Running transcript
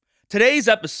Today's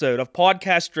episode of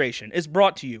Podcastration is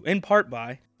brought to you in part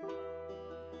by...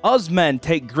 Us men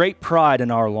take great pride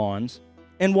in our lawns,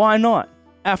 and why not?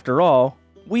 After all,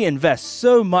 we invest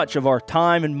so much of our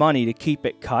time and money to keep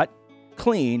it cut,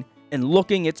 clean, and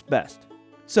looking its best.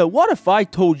 So what if I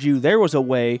told you there was a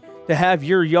way to have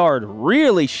your yard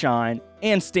really shine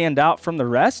and stand out from the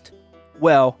rest?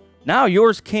 Well, now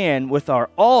yours can with our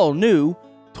all-new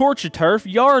Torch-A-Turf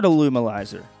Yard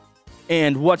Illumilizer.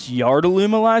 And what's Yard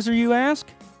Illumilizer, you ask?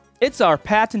 It's our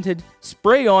patented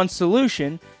spray-on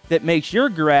solution that makes your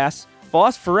grass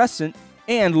phosphorescent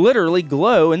and literally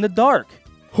glow in the dark.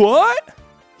 What?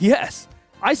 Yes,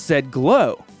 I said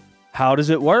glow. How does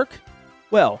it work?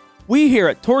 Well, we here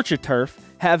at Torch-A-Turf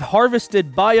have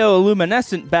harvested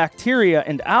bioluminescent bacteria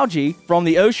and algae from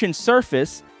the ocean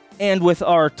surface, and with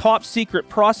our top-secret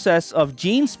process of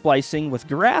gene splicing with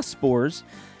grass spores,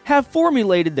 have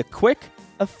formulated the quick,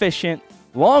 efficient,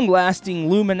 long-lasting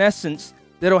luminescence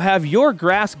that'll have your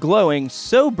grass glowing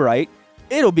so bright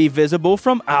it'll be visible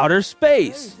from outer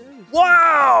space.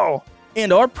 Wow!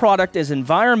 And our product is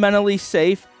environmentally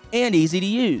safe and easy to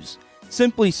use.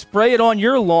 Simply spray it on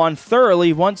your lawn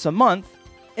thoroughly once a month,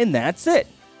 and that's it.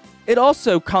 It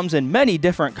also comes in many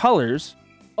different colors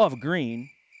of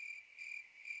green.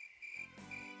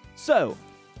 So,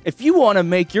 if you want to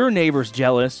make your neighbors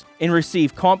jealous and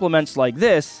receive compliments like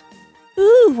this,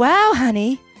 "Ooh, wow,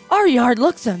 honey, our yard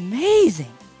looks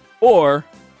amazing." or,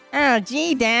 "Oh,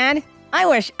 gee, Dad, I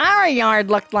wish our yard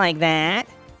looked like that."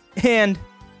 and,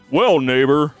 "Well,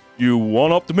 neighbor, you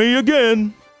one-upped me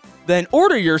again." then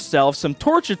order yourself some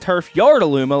Torch-A-Turf Yard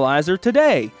Illumilizer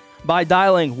today by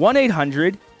dialing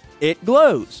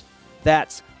 1-800-IT-GLOWS.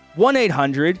 That's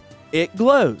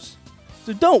 1-800-IT-GLOWS.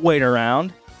 So don't wait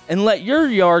around and let your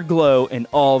yard glow in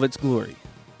all of its glory.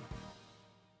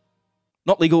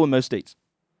 Not legal in most states.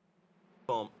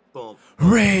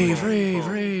 Rave, rave,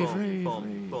 rave, rave,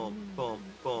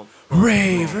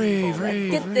 rave, rave,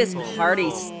 rave. Get this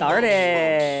party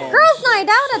started. Girls' night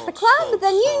out at the club?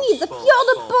 Then you need the fuel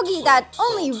to boogie that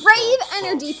only Rave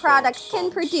Energy products can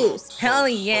produce. Hell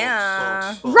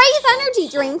yeah. Rave Energy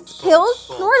drinks, pills,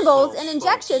 snortables, and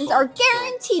injections are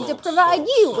guaranteed to provide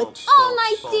you with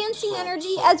all-night dancing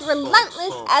energy as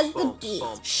relentless as the beat.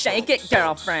 Shake it,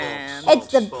 girlfriend. It's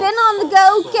the been on the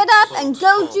go, get up, and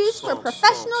go juice for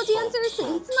professional dancers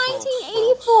since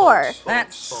 1984.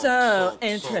 That's so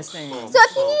interesting. So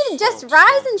if you need to just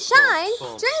rise and shine,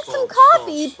 drink some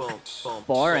coffee,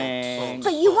 Boring.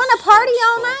 but you want to party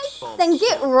all night, then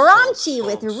get raunchy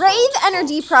with Rave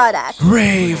Energy products.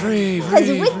 Rave, rave, Because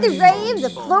with the rave, the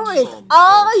floor is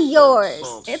all yours.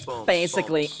 It's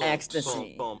basically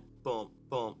ecstasy.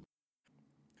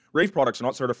 Rave products are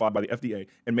not certified by the FDA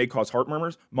and may cause heart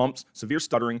murmurs, mumps, severe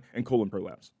stuttering, and colon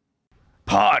prolapse.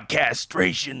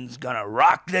 Podcastration's gonna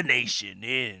rock the nation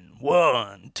in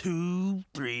 1, 2,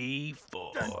 3,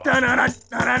 4.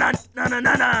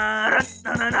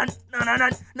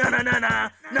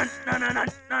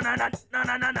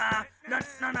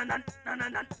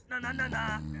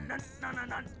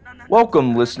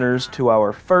 Welcome, listeners, to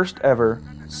our first ever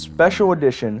special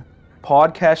edition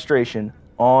Podcastration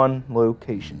on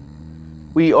location.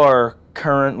 We are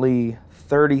currently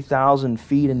 30,000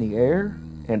 feet in the air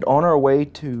and on our way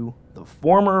to the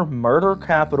former murder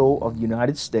capital of the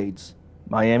United States,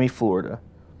 Miami, Florida,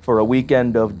 for a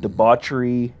weekend of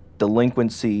debauchery,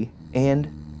 delinquency, and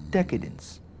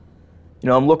decadence. You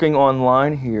know, I'm looking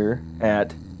online here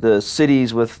at the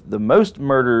cities with the most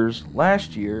murders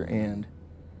last year, and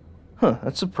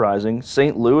that's surprising.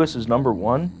 St. Louis is number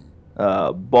 1.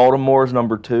 Baltimore is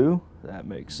number 2. That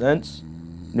makes sense.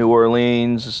 New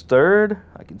Orleans is 3rd.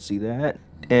 I can see that.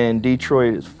 And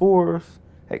Detroit is 4th.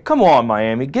 Hey, come on,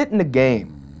 Miami, get in the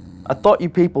game. I thought you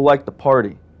people liked the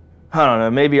party. I don't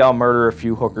know, maybe I'll murder a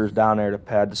few hookers down there to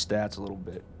pad the stats a little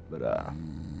bit. But,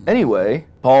 anyway,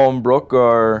 Paul and Brooke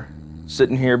are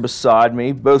sitting here beside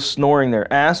me, both snoring their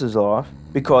asses off,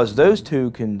 because those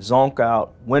two can zonk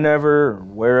out whenever or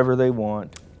wherever they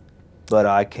want, but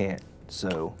I can't,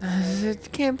 so... I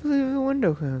can't believe the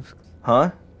window comes.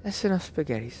 Huh? That's enough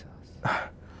spaghetti sauce.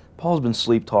 Paul's been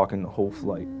sleep-talking the whole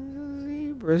flight.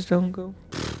 Zebras don't go.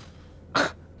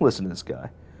 Listen to this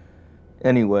guy.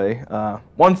 Anyway,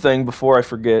 one thing before I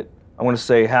forget, I want to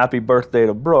say happy birthday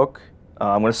to Brooke.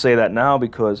 I'm going to say that now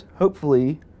because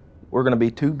hopefully we're going to be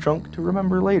too drunk to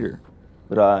remember later.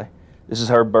 But this is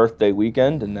her birthday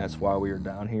weekend, and that's why we are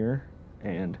down here.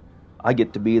 And I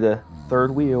get to be the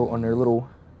third wheel on their little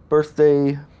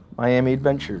birthday Miami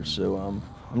adventure. So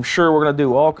I'm sure we're going to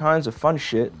do all kinds of fun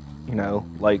shit, you know,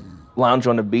 like lounge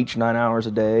on the beach 9 hours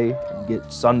a day and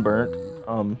get sunburnt.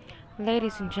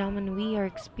 Ladies and gentlemen, we are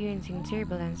experiencing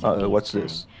turbulence. What's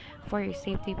this? For your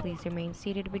safety, please remain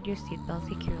seated with your seatbelt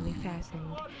securely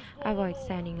fastened. Avoid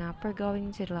standing up or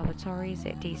going to the lavatories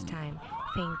at this time.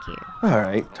 Thank you.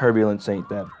 Alright, turbulence ain't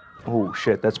that. Oh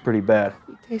shit, that's pretty bad.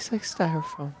 It tastes like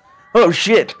styrofoam. Oh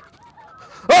shit!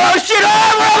 Oh shit!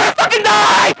 Oh, we're all gonna fucking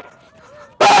die!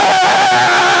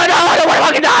 No, I don't wanna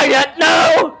fucking die yet!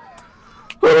 No!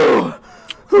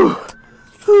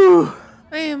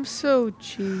 I am so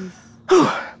cheese.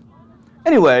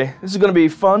 Anyway, this is gonna be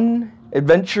fun,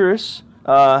 adventurous,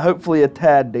 hopefully a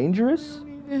tad dangerous,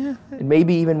 and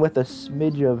maybe even with a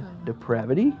smidge of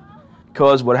depravity.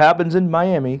 Because what happens in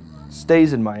Miami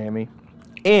stays in Miami,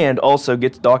 and also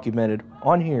gets documented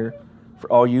on here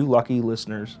for all you lucky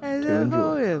listeners to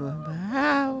enjoy.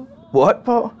 What,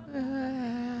 Paul?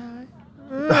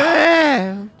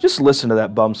 Just listen to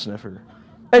that bum sniffer.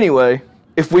 Anyway,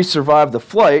 if we survive the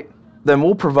flight, then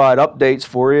we'll provide updates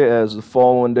for you as the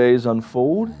following days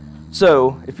unfold.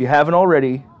 So, if you haven't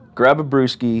already, grab a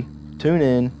brewski, tune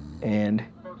in, and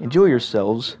enjoy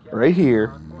yourselves right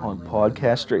here on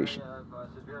Podcastration.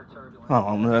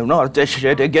 Oh no, not this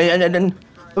shit again.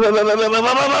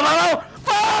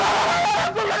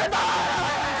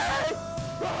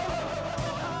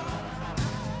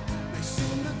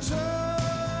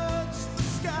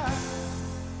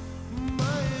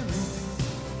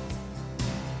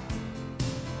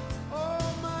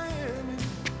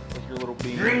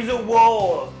 Dreams of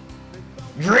war!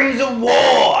 Dreams of war!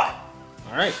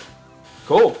 All right,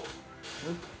 cool.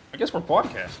 I guess we're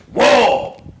podcasting.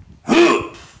 War!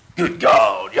 Huh. Good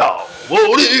God, y'all.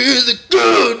 What is it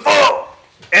good for?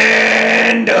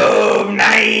 End of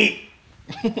night!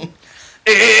 M.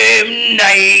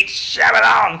 Night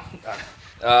Shyamalan!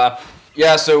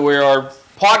 Yeah, so we are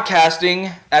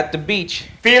podcasting at the beach.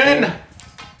 Feeling hot,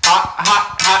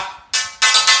 hot, hot.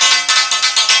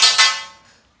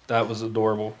 That was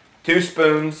adorable. 2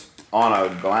 spoons on a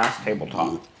glass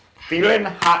tabletop. Feeling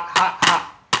hot, hot, hot.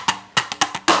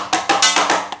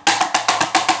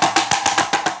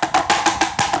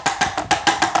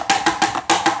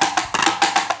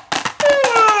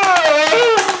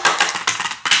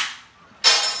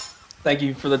 Thank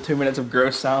you for the 2 minutes of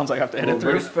gross sounds I have to edit 2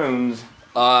 through. spoons.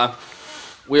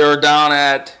 We are down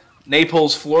at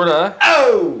Naples, Florida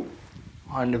Oh!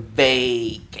 on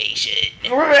vacation.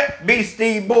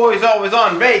 Beastie Boys always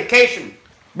on vacation.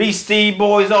 Beastie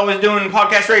Boys always doing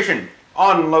podcastration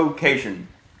on location.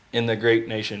 In the great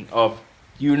nation of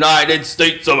United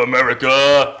States of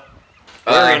America.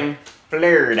 We're in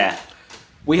Florida.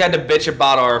 We had to bitch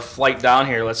about our flight down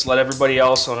here. Let's let everybody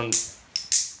else on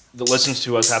that listens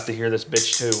to us have to hear this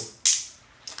bitch too.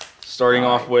 Starting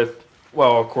off with,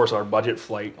 well, of course, our budget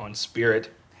flight on Spirit.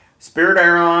 Spirit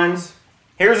Airlines.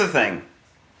 Here's the thing.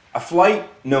 A flight,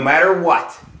 no matter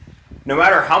what, no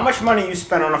matter how much money you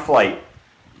spend on a flight,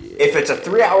 if it's a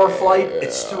 3-hour flight,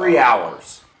 it's 3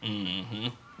 hours. Mm-hmm.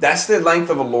 That's the length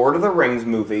of a Lord of the Rings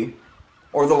movie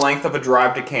or the length of a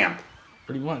drive to camp.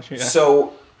 Pretty much, yeah.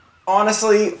 So,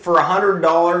 honestly, for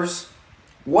 $100,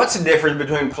 what's the difference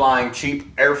between flying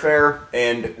cheap airfare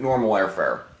and normal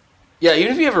airfare? Yeah,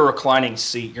 even if you have a reclining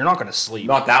seat, you're not going to sleep.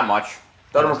 Not that much.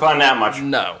 Doesn't recline that much.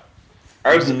 No.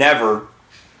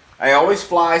 I always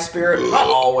fly Spirit. Not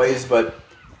always, but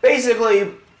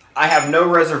basically, I have no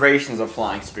reservations of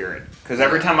flying Spirit. Because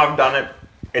every time I've done it,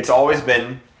 it's always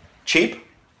been cheap,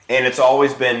 and it's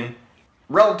always been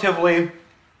relatively...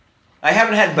 I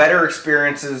haven't had better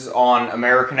experiences on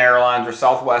American Airlines or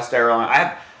Southwest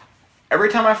Airlines. Every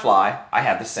time I fly, I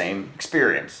have the same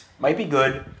experience. Might be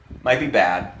good, might be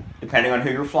bad, depending on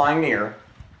who you're flying near.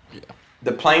 Yeah.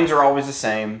 The planes are always the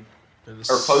same,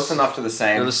 or close enough to the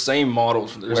same. They're the same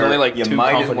models. There's only like 2 you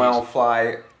might companies. as well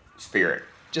fly Spirit.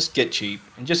 Just get cheap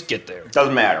and just get there.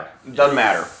 Doesn't matter. Doesn't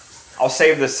matter. I'll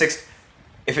save the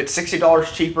if it's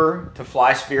 $60 cheaper to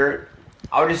fly Spirit,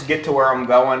 I'll just get to where I'm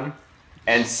going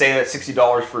and save that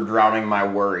 $60 for drowning my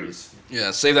worries.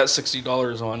 Yeah, save that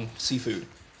 $60 on seafood.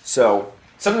 So,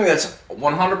 something that's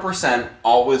 100%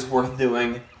 always worth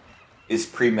doing is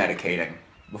pre-medicating.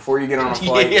 Before you get on a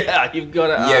flight, Yeah, you've got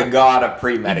to... you gotta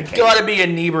pre-medicate. You've got to be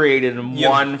inebriated in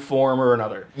one form or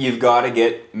another. You've gotta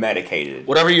get medicated.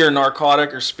 Whatever your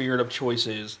narcotic or spirit of choice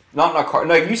is. Not narcotic.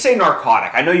 Like, you say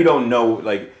narcotic. I know you don't know,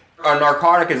 like... A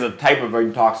narcotic is a type of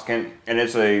intoxicant, and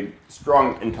it's a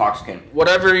strong intoxicant.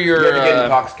 Whatever You your have to get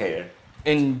intoxicated.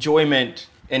 enjoyment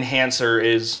enhancer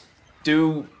is,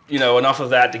 do, enough of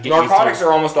that to get Narcotics you through.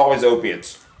 are almost always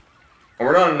opiates. And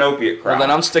we're not an opiate crowd. Well, then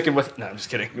I'm sticking with... No, I'm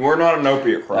just kidding. We're not an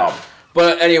opiate crowd.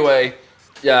 But anyway,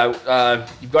 yeah,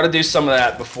 you've got to do some of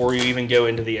that before you even go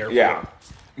into the airport. Yeah.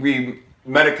 We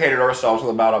medicated ourselves with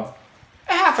about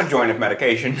a half a joint of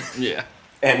medication. Yeah.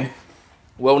 And,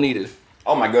 Well needed.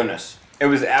 oh my goodness. It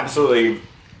was absolutely...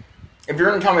 If you're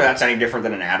going to tell me that's any different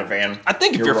than an Ativan, I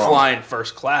think if you're wrong. flying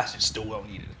first class, it's still well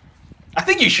needed. I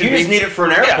think you should You just need it for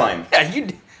an airplane. Yeah, you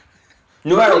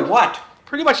No matter what.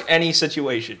 pretty much any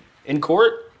situation. In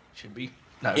court, should be.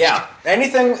 No, Yeah.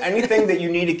 Anything that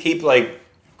you need to keep, like,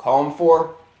 calm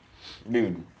for,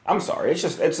 dude, I'm sorry. It's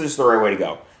just the right way to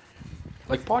go.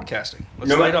 like podcasting. Let's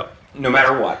No, light up. no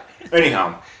matter what.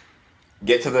 Anyhow,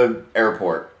 get to the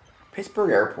airport.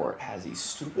 Pittsburgh Airport has these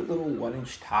stupid little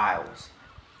 1-inch tiles.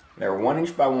 They're 1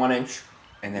 inch by 1 inch,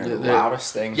 and they're the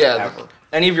loudest things ever.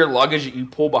 Any of your luggage that you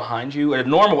pull behind you at a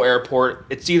normal airport,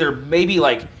 it's either maybe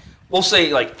like, we'll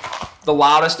say like the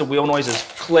loudest the wheel noise is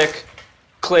click,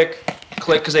 click,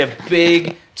 click, because they have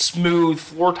big, smooth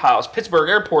floor tiles. Pittsburgh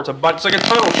Airport's a bunch, it's like a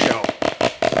turtle shell.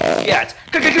 Yeah, it's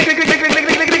click, click, click, click, click, click,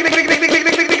 click, click, click, click, click, click,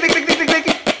 click, click, click, click, click, click,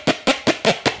 click.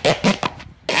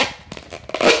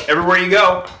 Everywhere you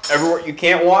go, you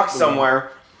can't walk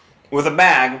somewhere with a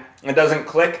bag that doesn't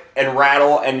click and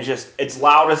rattle and it's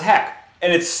loud as heck.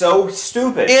 And it's so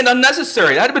stupid. And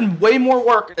unnecessary. That'd have been way more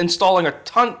work installing a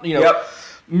ton, Yep.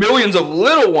 millions of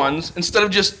little ones instead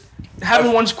of just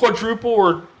having one's quadruple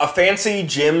or A fancy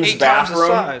gym's 8 times the bathroom,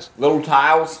 size. little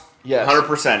tiles, Yes.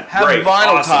 100%. have Great,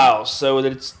 vinyl awesome. tiles so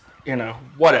that it's,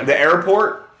 whatever. The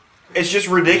airport, it's just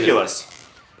ridiculous.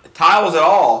 Tiles at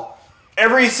all.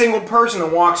 Every single person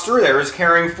that walks through there is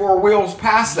carrying 4 wheels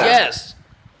past them. Yes.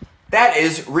 That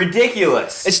is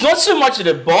ridiculous. It's not so much that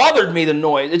it bothered me, the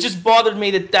noise. It just bothered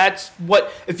me that that's what,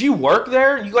 if you work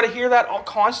there, you got to hear that all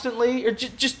constantly. Or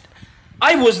just,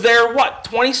 I was there,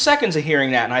 20 seconds of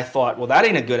hearing that, and I thought, well, that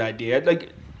ain't a good idea.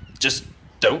 Like, just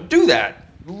don't do that.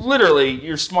 Literally,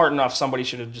 you're smart enough, somebody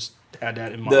should have just had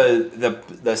that in mind.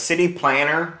 the city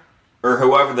planner or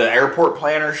whoever, the airport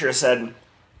planner should have said,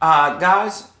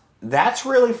 guys, that's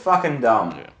really fucking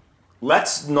dumb. Yeah.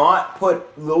 Let's not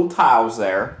put little tiles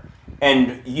there.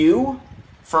 And you,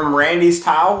 from Randy's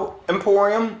Tile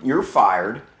Emporium, you're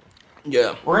fired.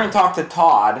 Yeah. We're going to talk to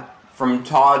Todd from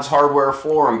Todd's Hardware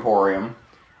Floor Emporium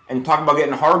and talk about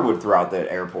getting hardwood throughout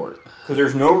the airport. Because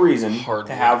there's no reason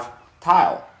to have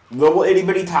tile. Little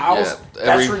itty-bitty tiles,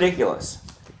 that's ridiculous.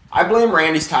 I blame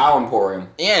Randy's Tile Emporium.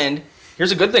 And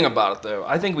here's a good thing about it, though.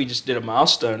 I think we just did a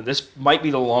milestone. This might be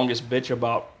the longest bitch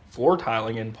about floor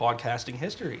tiling in podcasting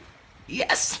history.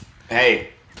 Yes. Hey.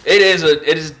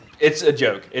 It's a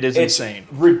joke. It's insane.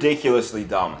 Ridiculously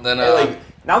dumb. Then,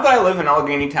 now that I live in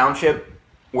Allegheny Township,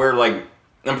 where I'm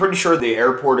pretty sure the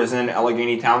airport is in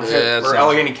Allegheny Township or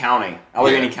Allegheny County.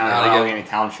 Allegheny County, not Allegheny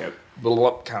Township. Little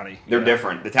Up County. They're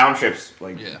different. The townships,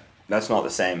 that's not the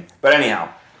same. But anyhow,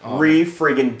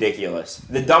 friggin' ridiculous.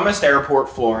 The dumbest airport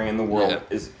flooring in the world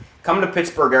is come to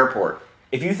Pittsburgh Airport.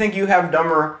 If you think you have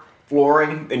dumber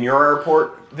flooring in your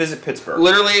airport, visit Pittsburgh.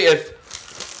 Literally,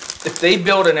 if they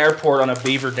build an airport on a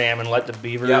beaver dam and let the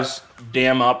beavers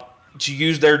dam up to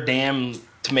use their dam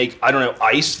to make, I don't know,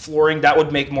 ice flooring, that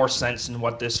would make more sense than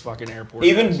what this fucking airport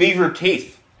Even is. beaver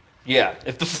teeth. Yeah,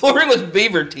 if the flooring was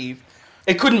beaver teeth,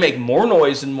 it couldn't make more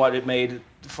noise than what it made,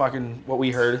 fucking what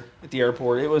we heard at the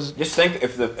airport. It was... Just think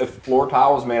if floor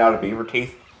tile was made out of beaver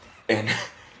teeth and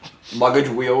luggage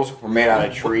wheels were made out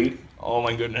of tree. Oh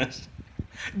my goodness.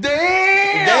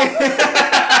 Damn!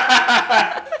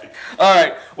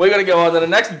 Alright, we gotta go on to the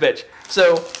next bitch.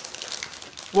 So,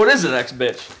 what is the next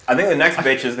bitch? I think the next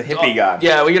bitch is the hippie guy.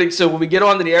 Yeah, so when we get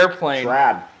onto the airplane,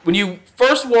 Rad. when you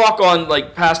first walk on,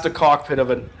 past the cockpit of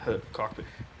a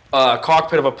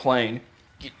plane,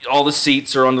 all the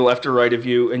seats are on the left or right of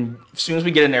you, and as soon as we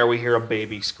get in there, we hear a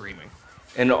baby screaming.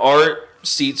 And our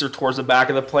seats are towards the back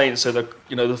of the plane, so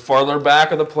the farther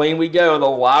back of the plane we go, the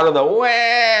louder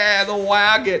the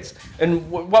wah gets. And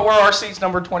what were our seats,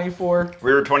 number 24?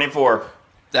 We were 24.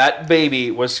 That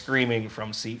baby was screaming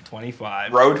from seat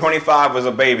 25. Row 25 was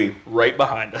a baby Right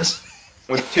behind us.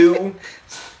 with 2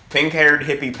 pink-haired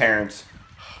hippie parents.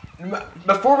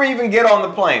 Before we even get on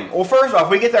the plane, well, first off,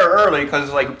 we get there early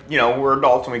because, we're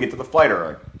adults and we get to the flight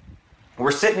early. We're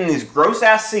sitting in these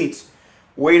gross-ass seats,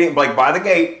 waiting, by the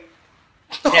gate.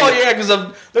 Oh, yeah,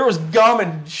 because there was gum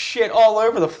and shit all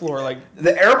over the floor.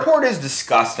 The airport is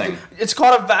disgusting. It's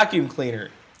called a vacuum cleaner.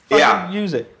 Fucking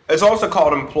use it. It's also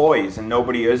called employees, and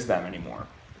nobody is them anymore.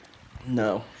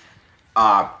 No.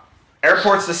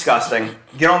 Airport's disgusting.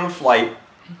 Get on the flight.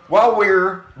 While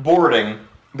we're boarding,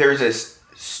 there's this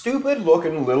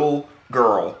stupid-looking little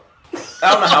girl.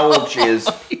 I don't know how old she is.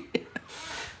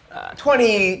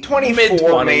 24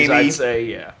 Mid-20s, maybe. I'd say,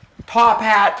 yeah. Top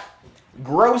hat,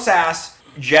 gross-ass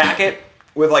jacket,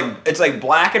 with like it's like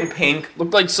black and pink.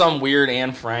 Looked like some weird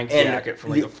Anne Frank And jacket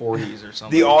from like the 40s or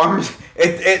something. The arms,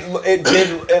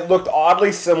 it looked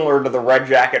oddly similar to the red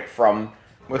jacket from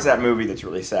what's that movie that's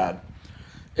really sad?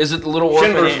 Is it the little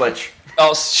orphan? Schindler's List.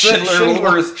 Oh,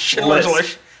 Schindler's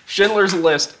List. Schindler's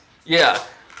List. Yeah.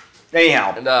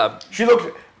 Anyhow, And she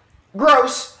looked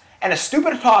gross and a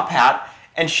stupid top hat,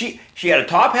 and she had a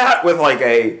top hat with like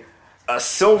a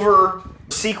silver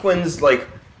sequins like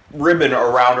ribbon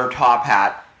around her top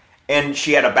hat, and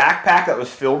she had a backpack that was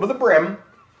filled to the brim,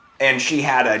 and she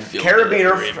had a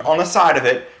carabiner on the side of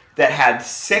it that had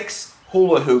 6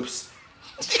 hula hoops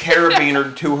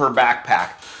carabinered to her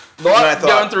backpack.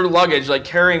 going through luggage, like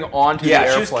carrying on to the airplane.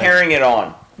 Yeah, she was carrying it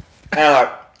on. And I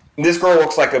thought, this girl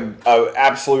looks like a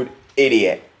absolute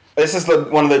idiot. This is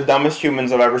one of the dumbest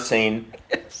humans I've ever seen.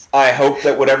 I hope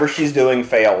that whatever she's doing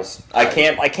fails. I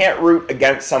can't root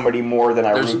against somebody more than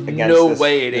I root against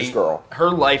this girl. Her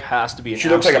life has to be an She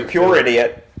looks like a pure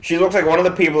idiot. She looks like one of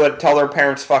the people that tell their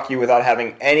parents "fuck you" without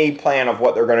having any plan of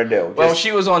what they're going to do. Well,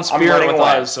 she was on Spirit with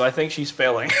us, so I think she's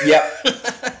failing. Yep.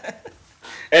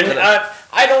 And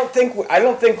I don't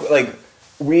think like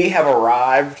we have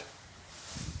arrived,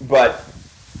 but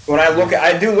when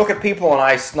I do look at people and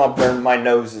I snub my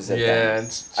noses at them.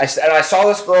 I saw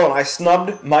this girl and I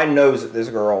snubbed my nose at this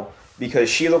girl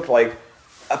because she looked like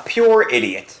a pure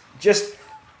idiot. Just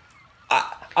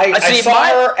I saw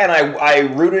her and I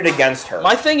rooted against her.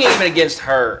 My thing ain't even against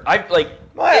her.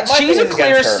 She's a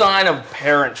clear sign of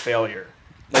parent failure.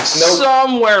 Like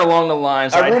somewhere along the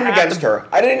lines. I rooted against her.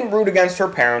 I didn't root against her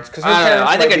parents because her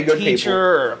parents I think might be good a teacher people.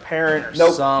 or a parent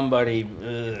or somebody.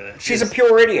 She's a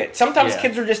pure idiot. Sometimes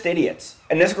kids are just idiots,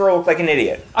 and this girl looked like an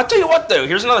idiot. I'll tell you what, though.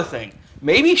 Here's another thing.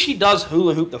 Maybe she does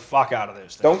hula hoop the fuck out of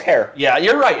those things. Don't care. Yeah,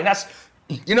 you're right, and that's.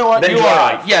 You know what? Then you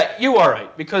are right. Yeah, you are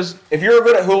right because if you're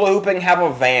good at hula hooping, have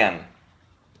a van.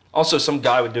 Also, some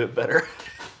guy would do it better.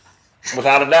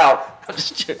 Without a doubt.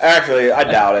 Actually, I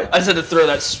doubt it. I just had to throw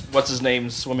that what's his name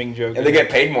swimming joke. And they get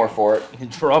paid more for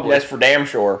it. Probably. That's for damn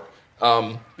sure.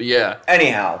 But yeah.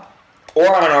 Anyhow,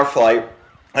 or on our flight,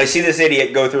 I see this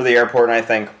idiot go through the airport and I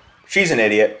think, she's an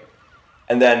idiot.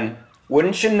 And then,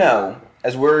 wouldn't you know,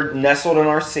 as we're nestled in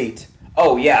our seat,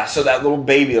 oh yeah, so that little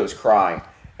baby that was crying.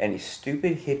 And these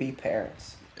stupid hippie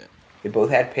parents. They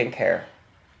both had pink hair.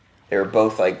 They were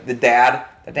both like, the dad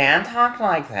talked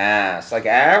like this. Like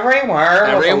every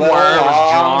word was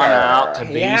drawn out to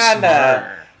be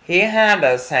smart. He had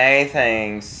to say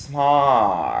things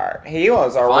smart. He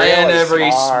was a really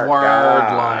every smart word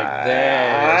guy.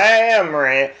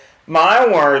 like this. My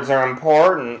words are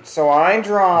important, so I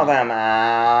draw them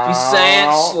out. If you say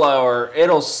it slower,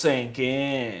 it'll sink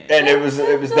in. And it was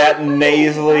that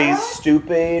nasally,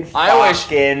 stupid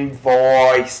fucking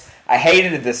voice. I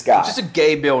hated this guy. Just a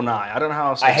gay Bill Nye. I don't know how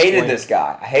else to I hated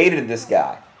explain this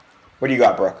guy. What do you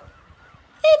got, Brooke?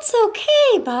 It's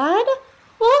okay, bud.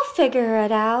 We'll figure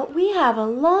it out. We have a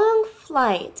long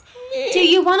flight. Do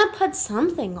you want to put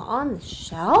something on the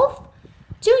shelf?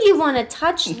 Do you want to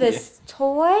touch this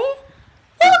toy?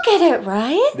 We'll get it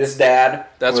right. This dad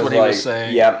That's what he was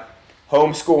saying. Yep.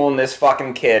 Homeschooling this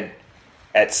fucking kid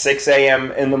at 6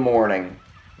 a.m. in the morning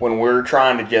when we're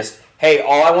trying to just, hey,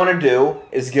 all I want to do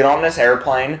is get on this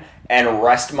airplane and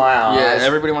rest my eyes. Yeah,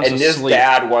 everybody wants to sleep. And this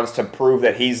dad wants to prove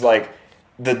that he's like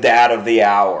the dad of the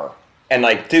hour. And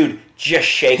like, dude, just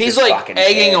shake He's this like fucking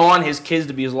egging kid. on his kids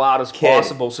to be as loud as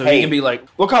possible so he can be like,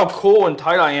 look how cool and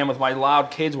tight I am with my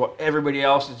loud kids while everybody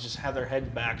else is just have their heads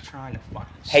back trying to fucking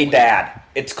Hey, sleep. Dad,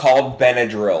 it's called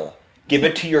Benadryl. Give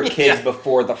it to your kids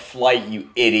before the flight, you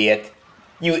idiot.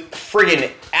 You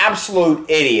friggin' absolute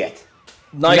idiot.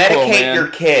 NyQuil, Medicate man. your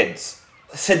kids.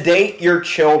 Sedate your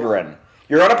children.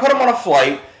 You're going to put them on a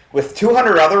flight with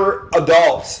 200 other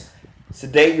adults.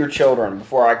 Sedate your children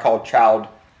before I call child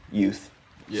youth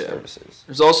services.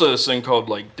 There's also this thing called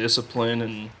like discipline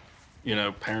and,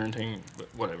 parenting, but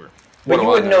whatever. But you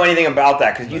wouldn't know anything about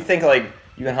that because you think like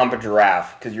you can hump a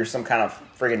giraffe because you're some kind of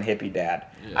friggin' hippie dad.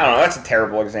 Yeah. I don't know. That's a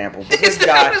terrible example. But this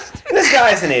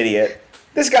guy's an idiot.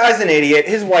 This guy's an idiot.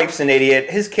 His wife's an idiot.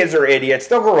 His kids are idiots.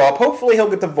 They'll grow up. Hopefully he'll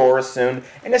get divorced soon.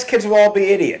 And his kids will all be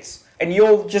idiots. And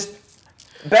you'll just...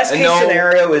 Best case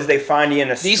scenario is they find you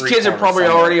in a street These kids are probably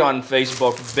somewhere. already on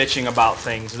Facebook bitching about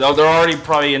things. They're already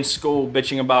probably in school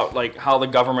bitching about like how the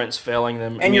government's failing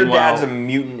them. And your dad's a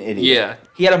mutant idiot. Yeah.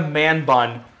 He had a man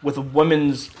bun with a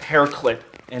woman's hair clip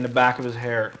in the back of his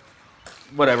hair.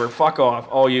 Whatever. Fuck off.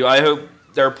 All you. I hope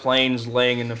there are planes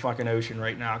laying in the fucking ocean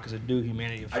right now because it do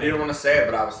humanity a favor. I didn't want to say it,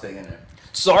 but I was thinking it.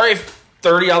 Sorry if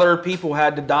 30 other people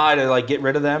had to die to like get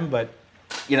rid of them, but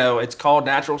it's called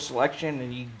natural selection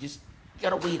and you just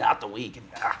gotta weed out the weak. And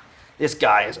this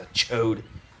guy is a chode.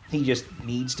 He just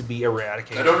needs to be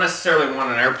eradicated. I don't necessarily want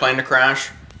an airplane to crash,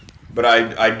 but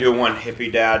I do want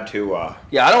hippie dad to.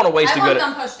 Yeah, I don't want to waste I a want good.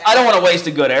 them pushed I don't out. want to waste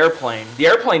a good airplane. The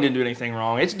airplane didn't do anything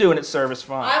wrong. It's doing its service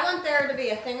fine. I want there to be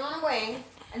a thing on a wing,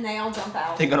 and they all jump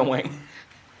out. Thing on a wing.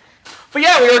 But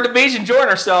yeah, we were at the beach enjoying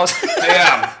ourselves.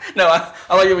 Yeah. No,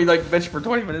 I like it. We like bitch for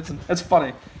 20 minutes, and that's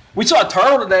funny. We saw a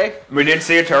turtle today. We did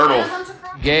see a I had turtle a bunch of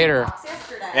crocodiles Gator.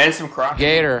 yesterday. and some crocodiles.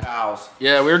 Gator.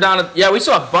 Yeah, we were down at. Yeah, we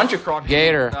saw a bunch of crocodiles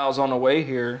Gator. on the way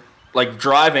here, like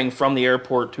driving from the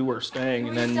airport to where we're staying,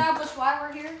 Can and we then. establish why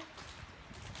we're here?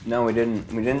 No, we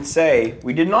didn't. We didn't say.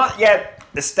 We did not yet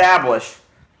establish.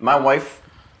 My wife,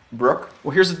 Brooke.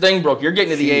 Well, here's the thing, Brooke. You're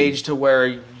getting to the She- age to where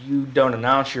you don't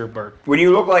announce your birth. When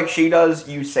you look like she does,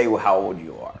 you say how old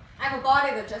you are. I have a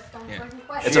body that just don't freaking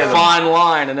question. It's She a has a- fine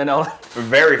line, and then I'll. A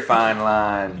very fine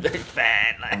line. Very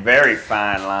fine A line. very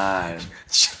fine line.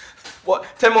 What?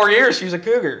 10 more years, she's a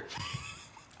cougar.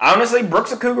 Honestly,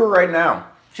 Brooke's a cougar right now.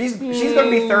 She's gonna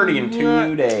be 30 in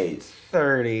 2 days.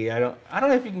 30. I don't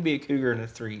know if you can be a cougar in the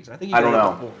 3s. I think you I can don't in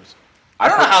know. the 4s. I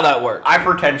don't know how that works. I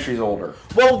pretend she's older.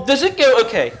 Well, does it go?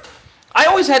 Okay. I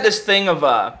always had this thing of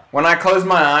When I close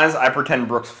my eyes, I pretend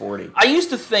Brooke's 40. I used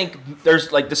to think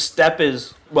there's like the step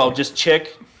is just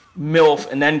chick, MILF,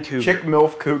 and then cougar. Chick,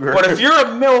 MILF, cougar. But if you're a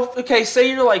MILF,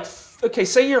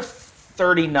 say you're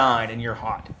 39 and you're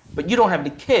hot, but you don't have any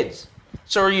kids.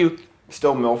 So are you?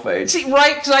 Still MILF age. See,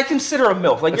 right? Because I consider a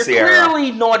MILF. Like That's you're the era.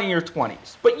 clearly not in your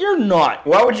 20s, but you're not.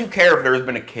 Why would you care if there's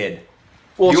been a kid?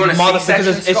 Well, You it's want a mother C-section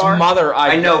because it's scar? mother.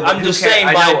 I know. But I'm who just cares? saying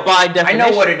I know- by definition. I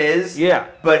know what it is. Yeah.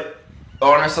 But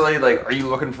honestly, like, are you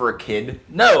looking for a kid?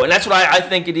 No, and that's what I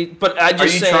think it is. But I just Are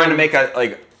you saying, trying to make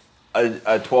a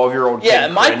 12-year-old kid Yeah,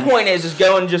 my cringe? point is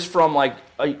going just from like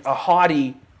a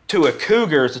hottie to a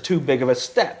cougar is too big of a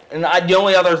step. And the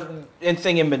only other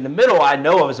thing in the middle I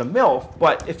know of is a MILF.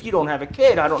 But if you don't have a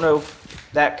kid, I don't know if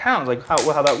that counts, like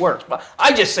how that works. But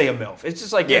I just say a MILF. It's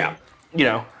just like, Yeah.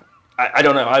 I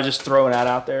don't know. I was just throwing that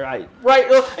out there. Right,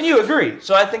 and you agree.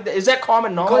 So I think is that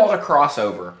common Call it knowledge? a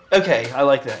crossover. Okay, I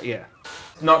like that. Yeah,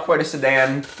 Not quite a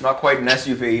sedan, not quite an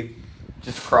SUV,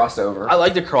 just a crossover. I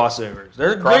like the crossovers.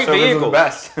 They're great Crossovers are vehicles. the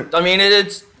best. I mean,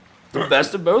 it's the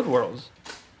best of both worlds.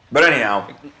 But anyhow,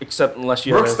 Except unless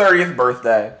you Brooke's have 30th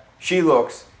birthday. She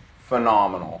looks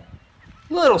phenomenal.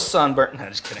 a little sunburn. No,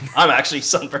 just kidding. I'm actually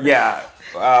sunburned. Yeah.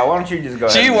 Why don't you just go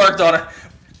ahead? She and- worked on it.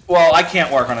 Well, I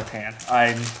can't work on a tan.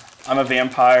 I'm a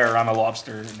vampire. I'm a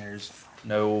lobster, and there's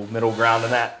no middle ground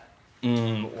in that.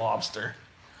 Lobster.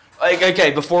 Like, okay,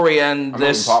 before we end I'm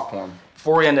this, eating popcorn.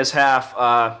 before we end this half,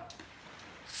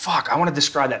 fuck, I want to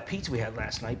describe that pizza we had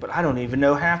last night, but I don't even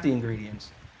know half the ingredients.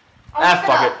 Fuck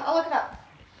it. I'll look it up.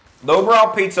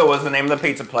 Lowbrow Pizza was the name of the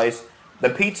pizza place. The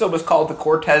pizza was called the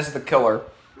Cortez the Killer.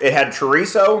 It had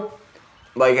chorizo,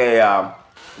 like a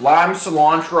lime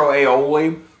cilantro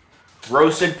aioli,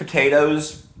 roasted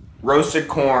potatoes, roasted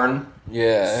corn,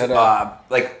 Yeah.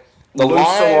 like The loose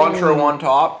lime- cilantro on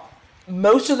top.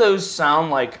 Most of those sound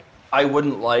like I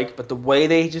wouldn't like, but the way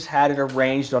they just had it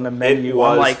arranged on the menu,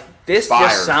 was I'm like, this fire.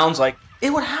 just sounds like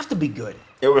it would have to be good.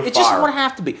 It was It just fire. would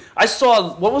have to be. I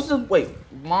saw what was the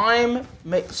lime?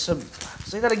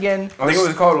 Say that again. I think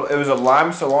it was a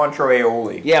lime cilantro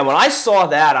aioli. Yeah, when I saw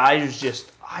that, I was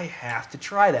just I have to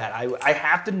try that. I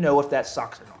have to know if that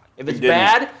sucks or not. If it's didn't.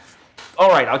 bad, all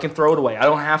right, I can throw it away. I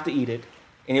don't have to eat it.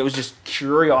 And it was just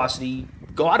curiosity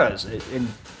got us. And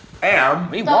And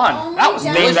we The won. only That was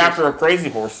down- named delicious. after a Crazy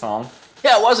Horse song.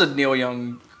 Yeah, it was a Neil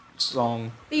Young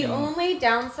song. The only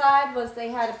downside was they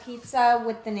had a pizza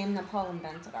with the name Nicole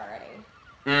invented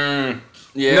already.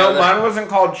 Yeah. No, mine wasn't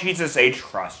called Jesus H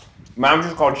crust. Mine was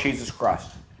just called Jesus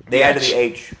crust. They added the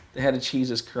H. They had a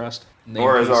cheese's crust.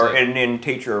 Or as our Indian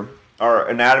teacher, our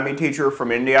anatomy teacher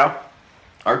from India,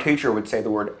 our teacher would say the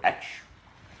word etch.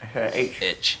 H.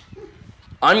 itch.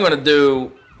 I'm gonna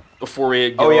do before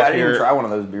we go Oh yeah, off I didn't here. even try one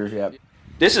of those beers yet.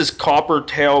 This is Copper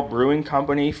Tail Brewing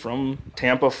Company from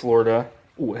Tampa, Florida.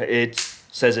 Ooh, it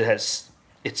says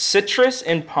it's citrus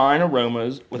and pine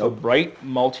aromas with a bright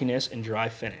maltiness and dry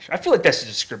finish. I feel like that's a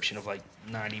description of like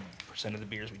 90% of the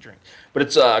beers we drink. But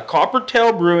it's Copper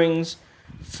Tail Brewing's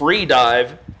Free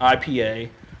Dive IPA,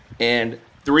 and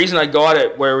the reason I got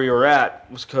it where we were at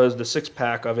was because the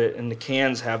 6-pack of it and the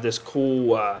cans have this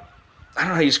cool. I don't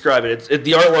know how you describe it. It's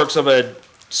the artworks of a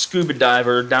scuba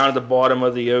diver down at the bottom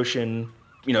of the ocean,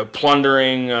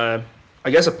 plundering, I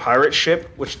guess, a pirate ship,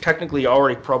 which technically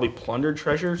already probably plundered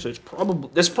treasure. So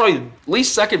this is probably at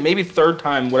least second, maybe third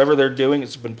time whatever they're doing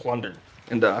has been plundered.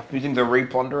 And You think they're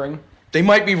replundering? they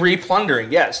might be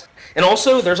replundering, yes. And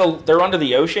also, they're under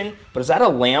the ocean, but is that a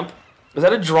lamp? Is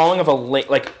that a drawing of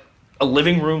a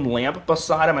living room lamp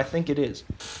beside them? I think it is.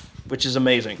 which is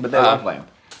amazing. But they love lamb.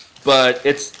 But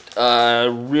it's a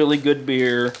really good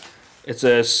beer. It's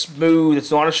a smooth,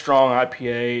 it's not a strong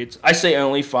IPA. I say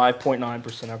only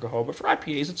 5.9% alcohol, but for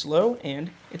IPAs it's low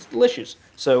and it's delicious.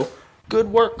 So,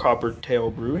 good work,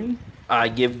 Coppertail Brewing. I'll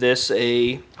give this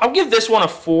one a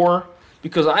 4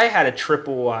 because I had a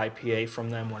triple IPA from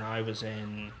them when I was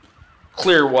in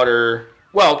Clearwater,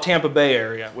 Tampa Bay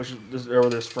area, which is where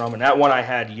this from. And that one I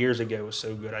had years ago was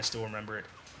so good, I still remember it.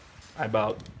 I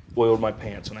about oiled my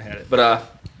pants when I had it.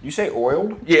 But, You say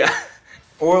oiled? yeah.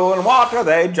 Oil and water,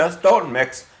 they just don't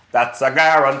mix. That's a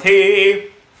guarantee.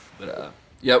 But,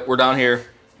 yep, we're down here.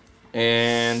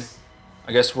 And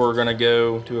I guess we're going to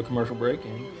go to a commercial break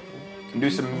and do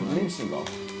some Lindsay ball.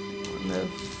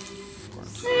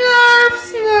 Snurf,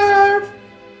 snurf.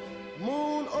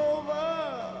 Moon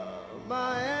over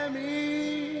Miami.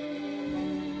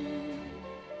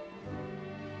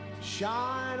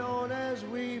 Shine on as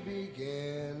we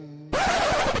begin.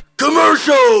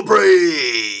 Commercial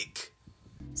break.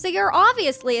 So you're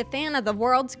obviously a fan of the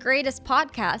world's greatest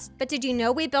podcast, but did you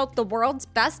know we built the world's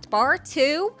best bar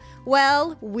too?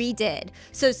 Well, we did.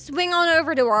 So swing on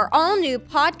over to our all-new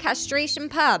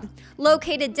Podcastration Pub,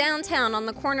 located downtown on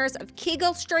the corners of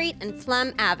Kegel Street and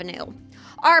Flem Avenue.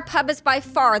 Our pub is by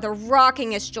far the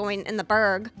rockingest joint in the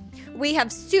burg. We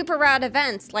have super rad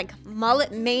events like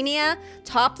Mullet Mania,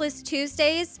 Topless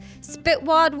Tuesdays,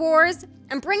 Spitwad Wars,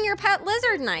 and Bring Your Pet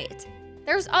Lizard Night.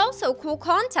 There's also cool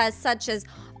contests such as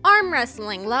arm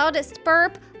wrestling, loudest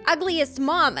burp, ugliest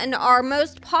mom, and our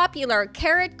most popular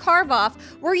carrot carve-off,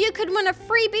 where you could win a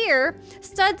free beer,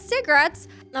 stud cigarettes,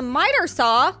 a miter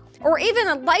saw, or even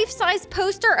a life-size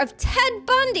poster of Ted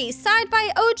Bundy signed by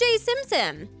O.J.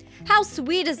 Simpson. How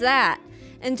sweet is that?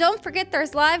 And don't forget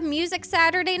there's live music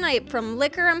Saturday night from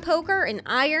Liquor and Poker and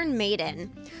Iron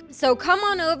Maiden. So come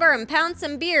on over and pound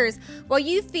some beers while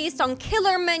you feast on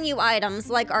killer menu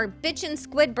items like our bitchin'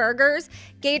 squid burgers,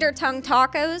 gator tongue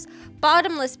tacos,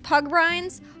 bottomless pug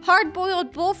rinds,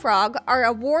 hard-boiled bullfrog, our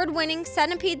award-winning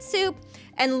centipede soup,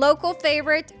 and local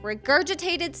favorite,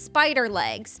 regurgitated spider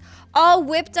legs, all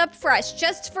whipped up fresh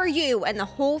just for you and the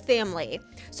whole family.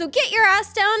 So get your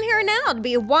ass down here now to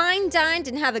be wine-dined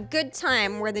and have a good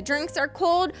time where the drinks are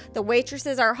cold, the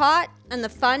waitresses are hot, and the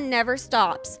fun never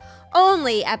stops.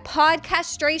 Only at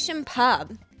Podcastration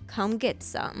Pub. Come get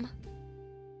some.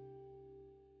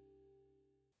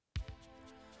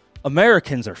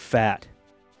 Americans are fat.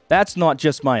 That's not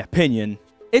just my opinion,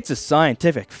 it's a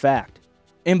scientific fact.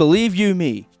 And believe you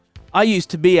me, I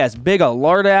used to be as big a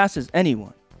lard ass as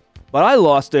anyone. But I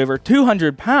lost over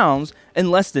 200 pounds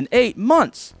in less than 8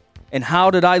 months. And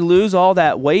how did I lose all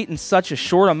that weight in such a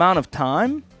short amount of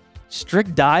time?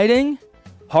 Strict dieting?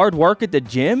 Hard work at the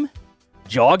gym?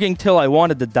 Jogging till I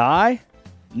wanted to die?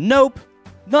 Nope,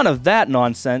 none of that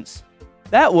nonsense.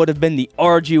 That would have been the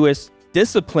arduous,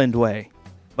 disciplined way.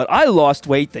 But I lost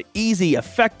weight the easy,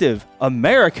 effective,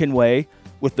 American way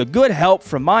with the good help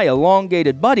from my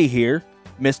elongated buddy here,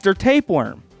 Mr.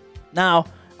 Tapeworm. Now,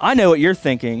 I know what you're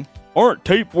thinking. Aren't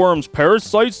tapeworms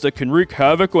parasites that can wreak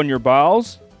havoc on your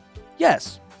bowels?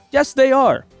 Yes they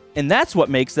are. And that's what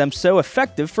makes them so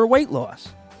effective for weight loss.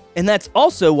 And that's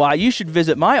also why you should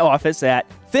visit my office at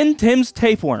Thin Tim's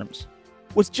Tapeworms.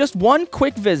 With just one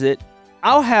quick visit,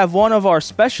 I'll have one of our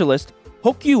specialists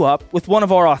hook you up with one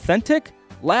of our authentic,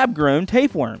 lab-grown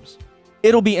tapeworms.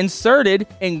 It'll be inserted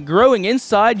and growing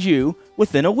inside you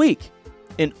within a week.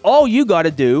 And all you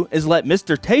gotta do is let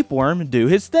Mr. Tapeworm do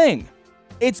his thing.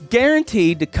 It's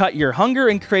guaranteed to cut your hunger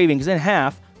and cravings in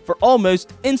half for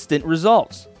almost instant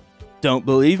results. Don't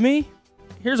believe me?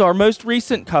 Here's our most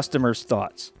recent customer's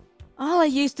thoughts. All I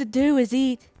used to do is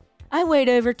eat. I weighed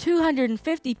over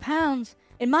 250 pounds,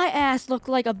 and my ass looked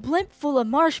like a blimp full of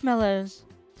marshmallows.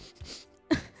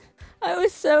 I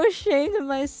was so ashamed of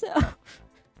myself.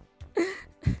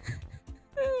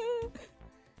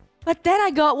 But then I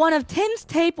got one of Tim's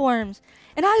tapeworms,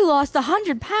 and I lost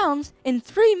 100 pounds in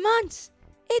 3 months.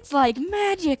 It's like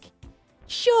magic.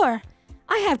 Sure,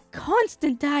 I have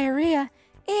constant diarrhea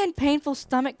and painful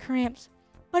stomach cramps,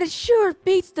 but it sure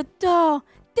beats the dull,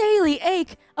 daily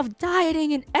ache of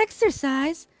dieting and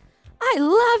exercise. I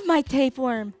love my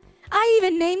tapeworm. I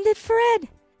even named it Fred.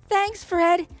 Thanks,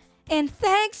 Fred. And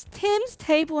thanks, Tim's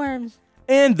Tapeworms.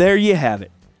 And there you have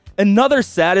it. Another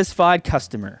satisfied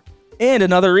customer. And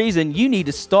another reason you need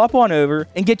to stop on over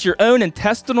and get your own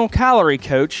intestinal calorie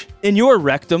coach in your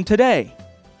rectum today.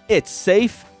 It's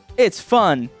safe, it's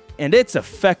fun, and it's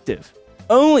effective.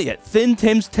 Only at Thin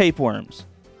Tim's Tapeworms,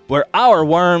 where our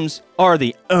worms are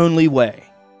the only way.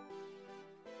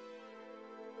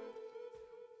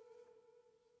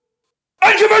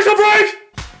 And commercial break!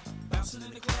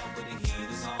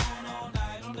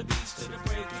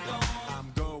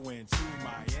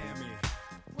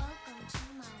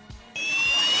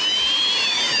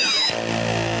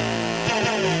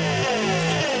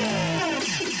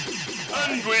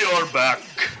 And we are back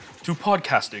to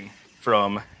podcasting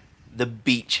from the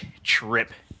beach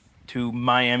trip to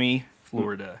Miami,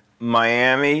 Florida.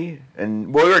 Miami,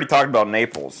 and well, we already talked about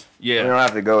Naples. Yeah. We don't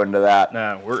have to go into that.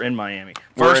 No, we're in Miami.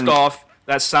 We're First in- off,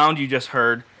 that sound you just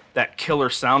heard, that killer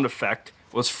sound effect,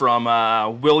 was from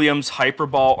Williams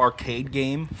Hyperball arcade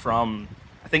game from,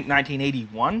 I think,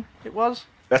 1981 it was?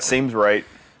 That seems right.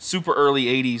 Super early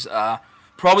 80s.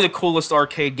 Probably the coolest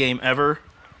arcade game ever.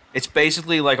 It's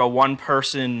basically like a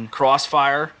one-person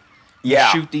crossfire. Yeah.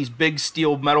 You shoot these big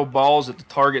steel metal balls at the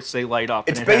targets they light up.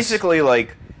 It's and it has- basically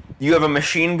like you have a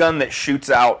machine gun that shoots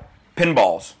out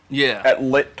pinballs Yeah. at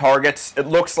lit targets. It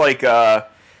looks like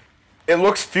it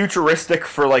looks futuristic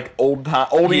for like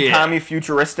oldie-timey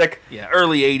futuristic. Yeah,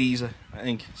 early 80s, I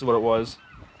think is what it was.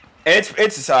 And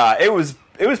it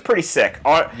was pretty sick.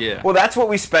 Yeah. Well, that's what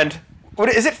we spent.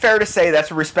 Is it fair to say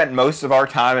that's where we spent most of our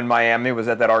time in Miami? Was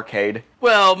at that arcade?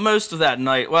 Well, most of that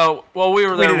night. Well, we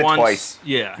were We there did it once. twice.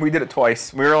 Yeah. We did it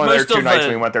twice. We were only there 2 nights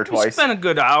and we went there We twice. spent a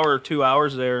good hour or 2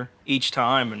 hours there each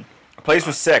time, and The place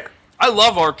was sick. I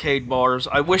love arcade bars.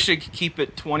 I wish they could keep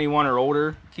it 21 or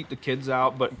older, keep the kids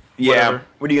out, but Yeah. whatever.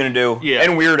 What are you gonna do? Yeah.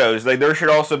 And weirdos. Like there should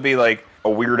also be like a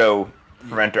weirdo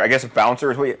preventer. I guess a bouncer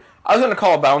is what I was gonna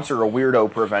call a bouncer a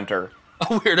weirdo preventer. A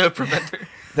weirdo preventer.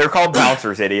 They're called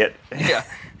bouncers, idiot. Yeah.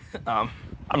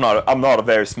 I'm not a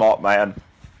very smart man.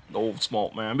 Old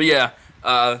smart man. But yeah,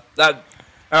 I'll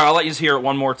let you hear it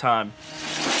one more time.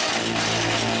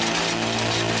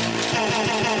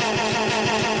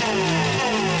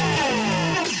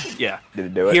 Yeah. Did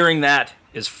it do it? Hearing that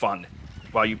is fun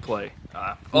while you play.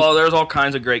 There's all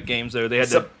kinds of great games there. They had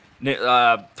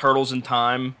the Turtles in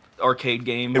Time arcade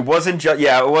game. It wasn't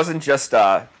just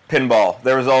pinball.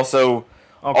 There was also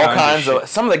all kinds of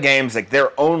some of the games like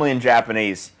they're only in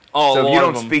Japanese. Oh, so a if you lot don't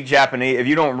of them. speak Japanese, if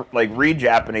you don't like read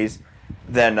Japanese,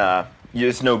 then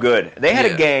it's no good. They had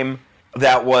Yeah. a game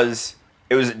that was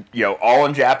all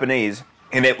in Japanese,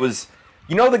 and it was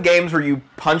the games where you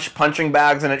punch punching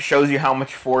bags and it shows you how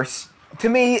much force. To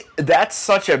me, that's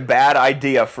such a bad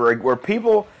idea for where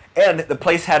people and the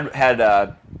place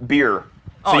had beer.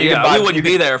 So you could yeah, buy- we wouldn't you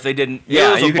be could- there if they didn't. Yeah,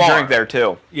 it was a you could bar. drink there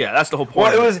too. Yeah, that's the whole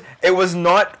point. Well, of it was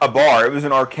not a bar. It was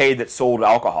an arcade that sold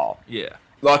alcohol. Yeah.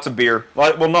 Lots of beer.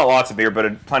 Well, not lots of beer,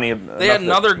 but plenty of. They had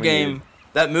enough that another we game, needed.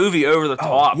 that movie Over the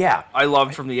Top. yeah. I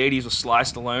loved from the 80s with Sly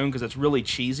Stallone because it's really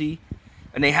cheesy.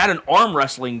 And they had an arm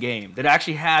wrestling game that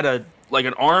actually had an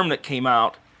arm that came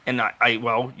out, and I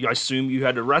assume you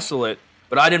had to wrestle it,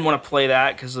 but I didn't want to play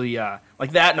that because the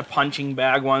like that and the punching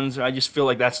bag ones. I just feel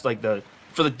like that's like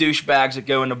for the douchebags that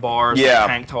go into bars, Yeah. with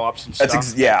tank tops and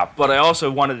stuff. Yeah. But I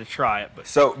also wanted to try it. But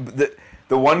So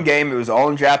the one game, it was all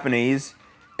in Japanese,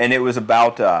 and it was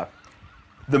about the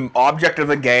object of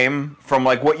the game from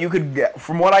like what you could get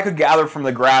from what I could gather from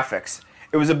the graphics.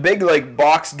 It was a big like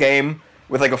box game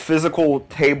with like a physical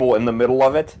table in the middle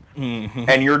of it,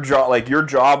 and your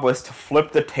job was to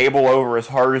flip the table over as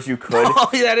hard as you could. oh,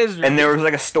 yeah, that is. And there was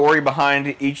like a story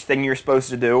behind each thing you're supposed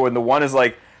to do, and the one is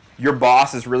like your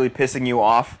boss is really pissing you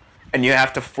off, and you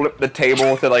have to flip the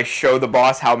table to like show the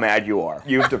boss how mad you are.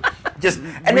 You have to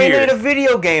and they made a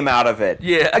video game out of it.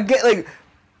 Yeah. Again, like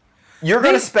you're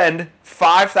gonna spend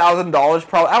 $5,000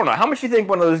 probably. I don't know how much you think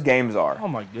one of those games are. Oh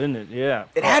my goodness, yeah.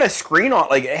 It had a screen on,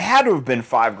 like it had to have been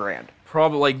 $5,000.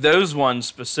 Probably like those ones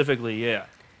specifically, yeah.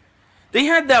 They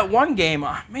had that one game,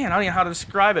 man, I don't know how to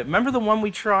describe it. Remember the one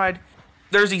we tried?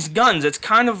 There's these guns. It's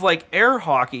kind of like air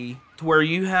hockey, to where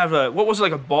you have a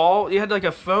a ball? You had like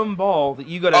a foam ball that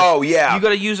you gotta. Oh, yeah. You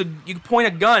gotta use you point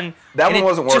a gun. That and one it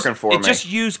wasn't just- working for It me. just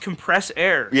used compressed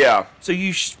air. Yeah. So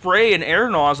you spray an air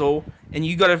nozzle, and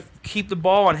you gotta keep the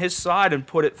ball on his side and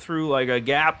put it through like a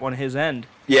gap on his end.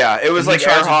 Yeah, it was And he like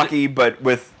air charges hockey, but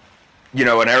with, an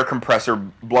air compressor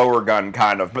blower gun,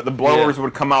 kind of. But the blowers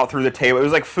would come out through the table. It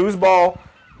was like foosball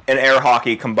and air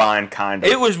hockey combined, kind of.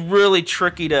 It was really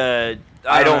tricky to.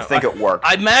 I don't know. think it worked.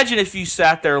 I imagine if you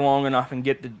sat there long enough and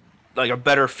get a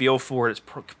better feel for it,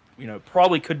 it's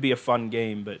probably could be a fun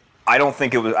game. But I don't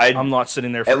think it was. I'm not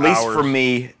sitting there for at least hours. for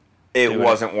me, it doing it.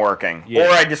 wasn't working, Yeah.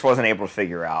 or I just wasn't able to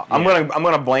figure out. I'm Yeah.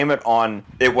 gonna blame it on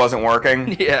it wasn't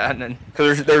working. Yeah, and then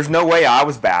Because there's no way I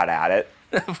was bad at it.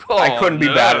 I couldn't be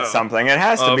bad at something. It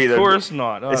has to be Of course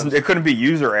not. It couldn't be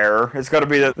user error. It's got to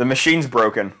be the machine's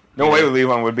broken. No way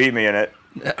Levon would beat me in it.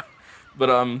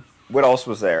 But What else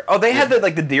was there? Oh, they had the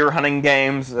deer hunting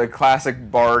games, the classic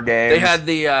bar games. they had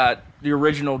the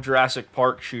original Jurassic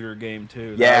Park shooter game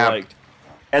too. That Yeah. I liked.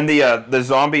 and the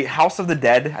zombie House of the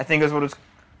Dead. I think is what it's.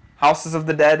 Houses of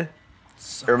the Dead.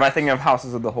 Or am I thinking of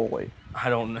Houses of the Holy? I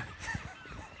don't know.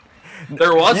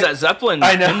 There was that Zeppelin.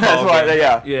 I know. pinball That's why. game.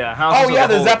 Yeah. Yeah. Oh Houses yeah, of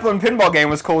the Holy. Zeppelin pinball game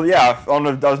was cool. Yeah, I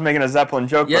was making a Zeppelin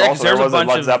joke, Yeah, but because also there there's a was a bunch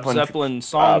Led of Zeppelin. Zeppelin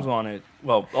songs on it.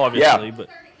 Well, obviously, but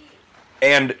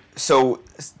And so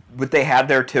what they had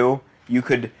there too,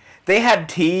 they had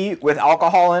tea with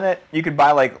alcohol in it. You could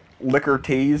buy like liquor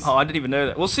teas. oh, I didn't even know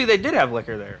that. Well, see, they did have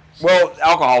liquor there. Well,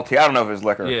 alcohol tea. I don't know if it was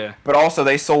liquor. Yeah. But also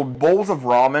they sold bowls of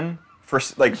ramen for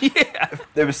like Yeah.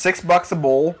 it was $6 a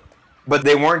bowl, but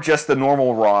they weren't just the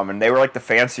normal ramen. They were like the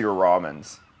fancier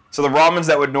ramens. So the ramens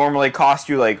that would normally cost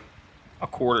you like A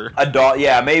quarter. $1,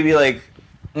 yeah, maybe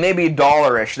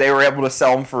 $1-ish. They were able to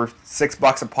sell them for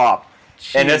 $6 a pop,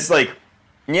 and it's like,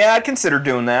 yeah, I'd consider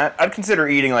doing that. I'd consider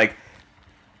eating like.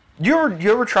 You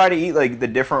ever try to eat like the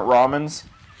different ramens,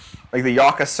 like the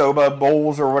yakisoba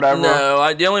bowls or whatever?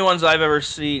 No, the only ones I've ever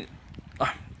seen,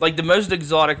 like the most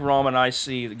exotic ramen I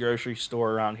see at the grocery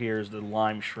store around here is the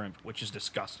lime shrimp, which is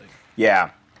disgusting.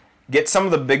 Yeah, get some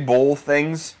of the big bowl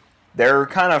things. They're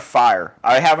kind of fire.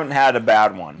 I haven't had a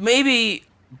bad one. Maybe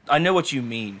I know what you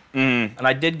mean, and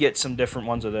I did get some different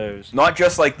ones of those. Not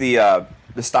just like the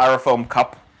styrofoam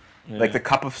cup, like the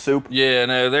cup of soup. Yeah,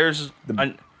 no, there's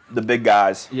The big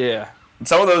guys. yeah. And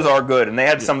some of those are good, and they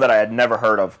had some that I had never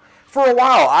heard of. For a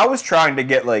while, I was trying to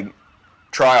get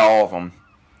try all of them,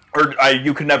 or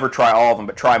you could never try all of them,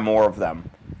 but try more of them.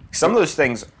 Some of those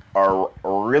things are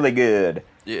really good.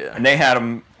 Yeah. And they had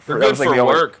them. They're good for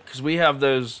work because we have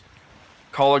those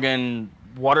Culligan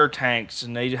water tanks,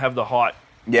 and they have the hot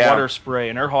water spray,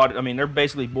 and they're hot. I mean, they're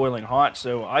basically boiling hot.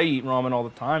 So I eat ramen all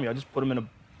the time. I just put them in a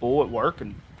bowl at work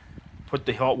and put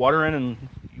the hot water in, and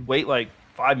you wait like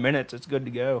 5 minutes. It's good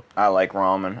to go. I like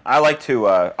ramen. I like to.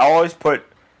 I always put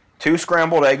 2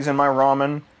 scrambled eggs in my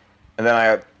ramen, and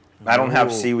then I don't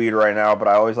have seaweed right now, but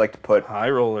I always like to put high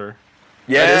roller.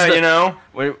 Yeah, you know,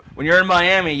 when you're in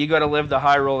Miami, you got to live the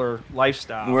high roller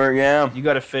lifestyle. You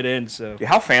got to fit in. So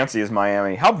how fancy is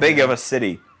Miami? How big of a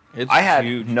city? I had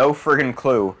no friggin'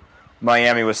 clue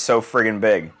Miami was so friggin'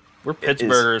 big. We're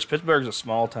Pittsburghers. Pittsburgh's a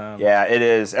small town. Yeah, it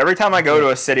is. Every time I go to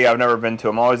a city I've never been to,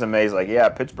 I'm always amazed. Like, yeah,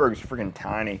 Pittsburgh's friggin'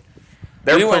 tiny.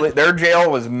 Their jail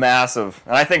was massive,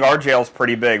 and I think our jail's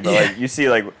pretty big. But like, you see,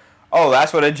 like, oh,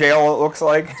 that's what a jail looks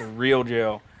like. It's a real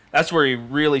jail. That's where you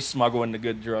really smuggle in the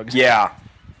good drugs. Yeah.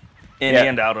 In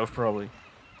and out of, probably.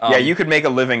 Yeah, you could make a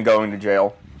living going to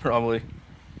jail. Probably.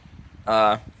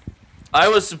 I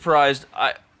was surprised.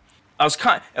 I was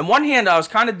on one hand, I was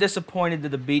kind of disappointed to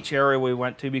the beach area we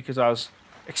went to because I was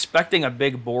expecting a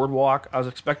big boardwalk. I was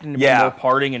expecting to be more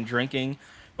partying and drinking.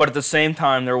 But at the same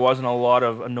time, there wasn't a lot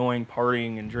of annoying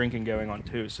partying and drinking going on,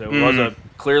 too. So it was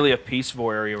clearly a peaceful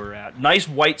area we're at. Nice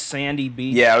white sandy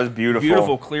beach. Yeah, it was beautiful.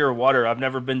 Beautiful clear water. I've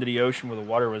never been to the ocean where the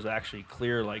water was actually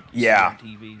clear like you see on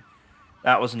TV.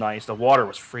 That was nice. The water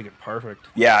was freaking perfect.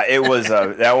 Yeah, it was.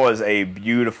 That was a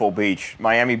beautiful beach.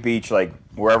 Miami Beach, like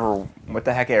wherever. What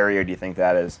the heck area do you think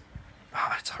that is?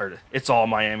 Oh, it's hard. It's all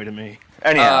Miami to me.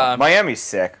 Anyhow, Miami's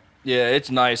sick. Yeah,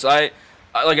 it's nice.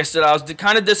 Like I said, I was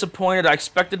kind of disappointed. I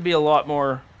expected to be a lot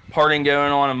more partying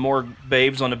going on and more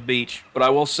babes on the beach. But I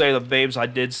will say the babes I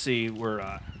did see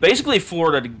were basically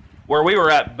Florida, where we were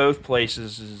at both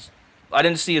places. I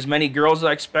didn't see as many girls as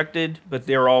I expected, but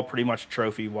they were all pretty much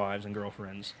trophy wives and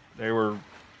girlfriends. They were,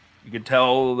 you could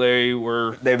tell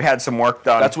they've had some work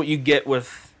done. That's what you get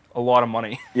with a lot of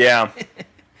money. Yeah.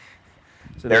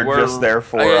 So they're just there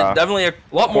for definitely a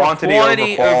lot more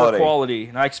quantity over quality,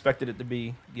 and I expected it to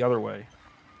be the other way.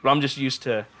 But I'm just used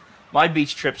to my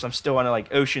beach trips. I'm still on a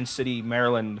like Ocean City,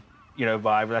 Maryland,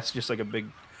 vibe. That's just like a big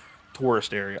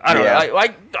tourist area. I don't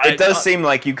know. It does seem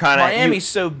like you kind of Miami's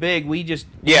so big. We just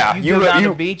you go down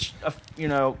the beach,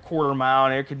 quarter mile,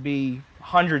 and there could be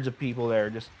hundreds of people there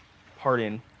just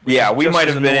partying. Yeah, we might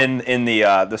have been in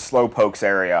the Slow Pokes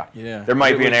area. Yeah, there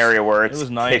might be an area where it's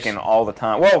kicking all the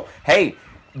time. Well, hey,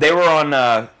 they were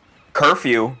on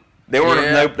curfew. They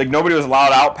weren't like nobody was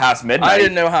allowed out past midnight. I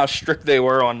didn't know how strict they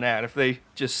were on that. If they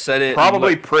just said it,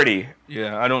 probably pretty.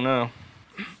 Yeah, I don't know.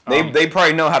 They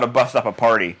probably know how to bust up a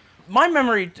party. My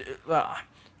memory,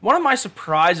 one of my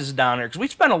surprises down there, because we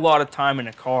spent a lot of time in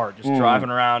the car just driving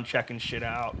around, checking shit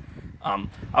out. I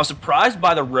was surprised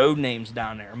by the road names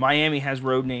down there. Miami has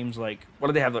road names like, what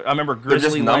do they have? I remember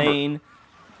Grizzly Lane.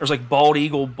 There's like Bald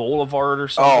Eagle Boulevard or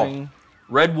something.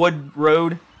 Redwood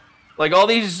Road. Like all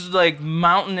these like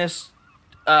mountainous,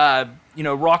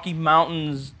 Rocky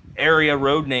Mountains area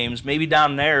road names. Maybe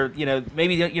down there,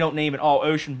 maybe you don't name it all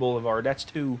Ocean Boulevard. That's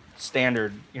too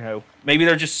standard, Maybe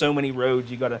there's just so many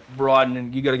roads you got to broaden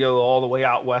and you got to go all the way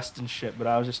out west and shit. But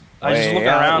I was just looking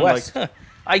around west.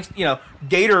 Like,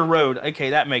 Gator Road.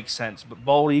 Okay, that makes sense. But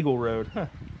Bald Eagle Road,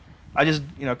 I just,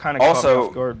 kind of also caught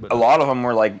off guard. But a lot of them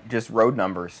were like just road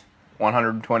numbers.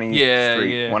 120th Yeah,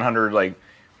 Street, yeah. 100, like,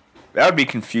 that would be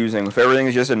confusing if everything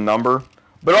is just a number.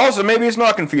 But also, maybe it's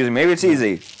not confusing. Maybe it's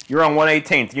easy. You're on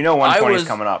 118th. You know 120 is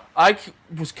coming up. I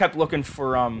was kept looking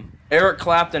for, Eric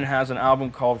Clapton has an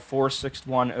album called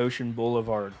 461 Ocean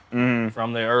Boulevard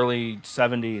from the early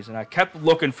 70s, and I kept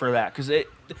looking for that because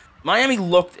Miami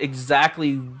looked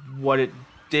exactly what it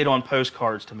did on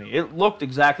postcards to me. It looked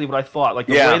exactly what I thought, like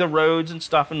the way the roads and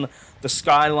stuff and the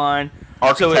skyline.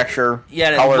 Architecture, so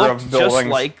it color looked of buildings. just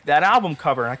like that album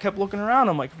cover. And I kept looking around.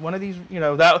 I'm like, one of these,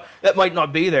 that might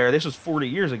not be there. This was 40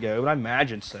 years ago, but I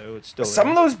imagine so. It's still Some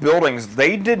there. of those buildings,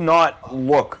 they did not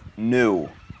look new.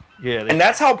 Yeah, And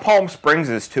that's how Palm Springs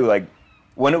is, too. Like,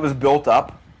 when it was built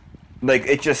up, like,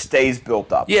 it just stays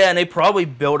built up. Yeah, and they probably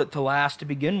built it to last to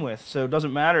begin with, so it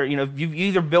doesn't matter. You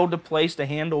either build a place to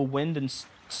handle wind and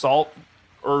salt,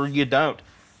 or you don't.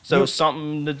 So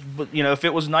something that, if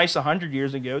it was nice 100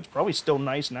 years ago, it's probably still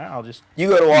nice now. Just you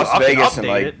go to Las can Vegas and, update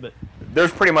like, it, but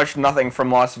there's pretty much nothing from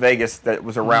Las Vegas that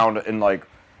was around in, like,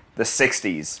 the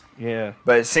 60s. yeah,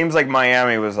 But it seems like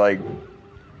Miami was, like,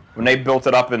 when they built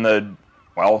it up in the,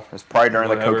 well, it's probably during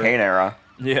the Whatever. cocaine era.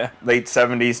 yeah. Late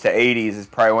 70s to 80s is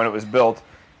probably when it was built.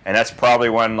 And that's probably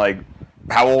when, like,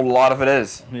 how old a lot of it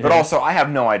is. Yeah. But also, I have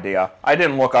no idea. I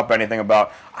didn't look up anything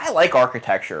about, I like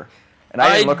architecture. And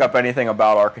I didn't look up anything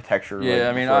about architecture Yeah,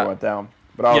 I mean, before I went down.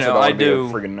 But I also don't I want to be a do-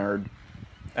 friggin' nerd.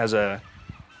 As a,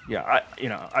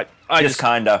 I Just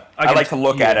kinda. I can like to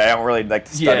look at it. I don't really like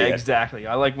to study Yeah, it. exactly.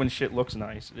 I like when shit looks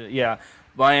nice. Yeah,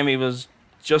 Miami was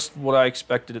just what I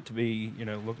expected it to be.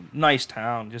 Nice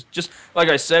town. Just like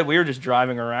I said, we were just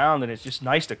driving around, and it's just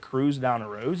nice to cruise down the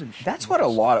roads and shit. That's what a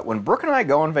lot of, when Brooke and I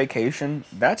go on vacation,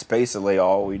 that's basically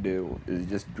all we do is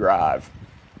just drive.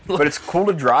 But it's cool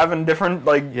to drive in different,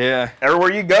 like, Yeah,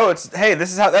 everywhere you go, it's, hey,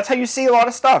 that's how you see a lot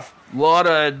of stuff.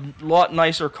 lot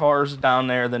nicer cars down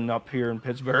there than up here in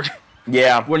Pittsburgh.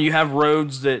 Yeah. When you have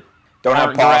roads that Don't have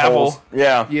aren't gravel. potholes.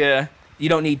 Yeah. Yeah, you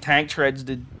don't need tank treads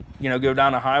to, go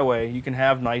down a highway. You can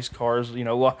have nice cars,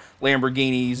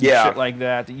 Lamborghinis and Yeah. shit like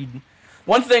that.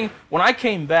 One thing, when I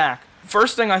came back,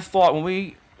 first thing I thought when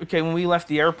we left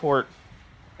the airport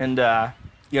and,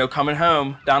 coming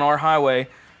home down our highway,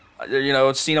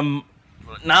 seen them.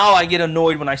 Now I get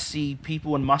annoyed when I see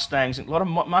people in Mustangs, a lot of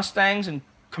Mustangs and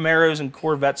Camaros and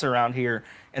Corvettes around here,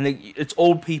 and it's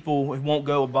old people who won't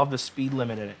go above the speed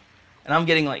limit in it. And I'm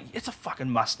getting like, it's a fucking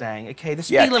Mustang. Okay, the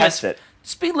speed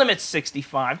limit's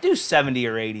 65. Do 70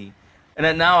 or 80. And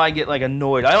then now I get like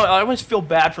annoyed. I always feel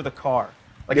bad for the car,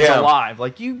 like it's Yeah. alive.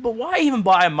 Like but why even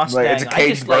buy a Mustang? Like, it's a I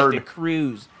caged just bird. like to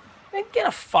cruise. Then get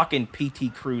a fucking PT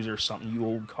Cruiser or something, you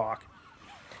old cock.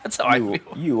 That's how I feel.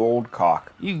 You old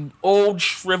cock. You old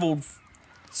shriveled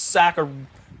sack of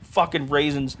fucking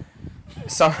raisins.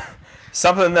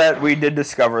 Something that we did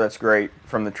discover that's great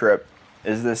from the trip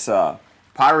is this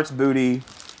Pirate's Booty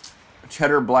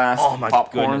Cheddar Blast Oh my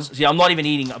popcorn. goodness. Yeah, I'm not even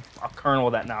eating a kernel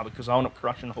of that now because I end up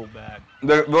crushing the whole bag.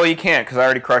 Well, you can't because I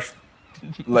already crushed,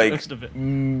 like, Most of it.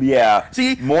 Yeah,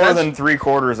 See, more that's- than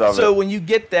 3/4 of So it. when you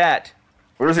get that,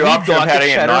 There's the we option of got the having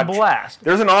it cheddar not. blast.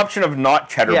 There's an option of not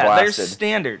cheddar Yeah, blasted. there's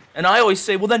standard. And I always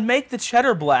say, well, then make the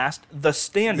cheddar blast the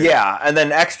standard. Yeah, and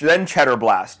then cheddar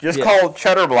blast. Just Yeah. call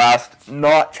cheddar blast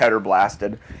not cheddar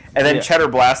blasted, and then Yeah. cheddar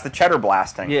blast the cheddar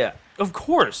blasting. Yeah, of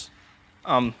course.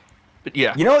 But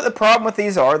yeah. You know what the problem with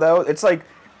these are though? It's like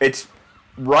it's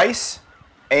rice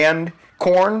and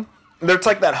corn. It's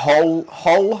like that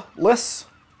hull-less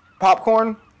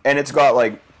popcorn, and it's got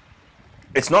like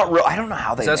it's not real. I don't know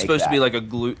how they. Is that make supposed to be that. like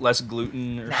a less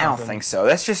gluten or something? I don't think so.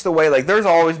 That's just the way. Like, there's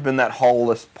always been that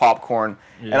hull-less popcorn,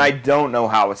 and I don't know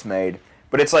how it's made.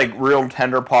 But it's like real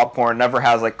tender popcorn. Never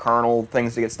has like kernel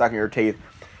things to get stuck in your teeth.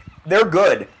 They're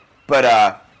good, but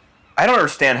I don't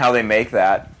understand how they make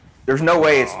that. There's no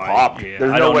way it's popped.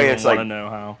 There's no way it's like. I don't know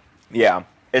how. Yeah,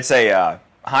 it's a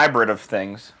hybrid of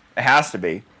things. It has to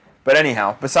be. But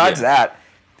anyhow, besides that,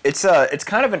 it's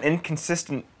kind of an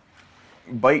inconsistent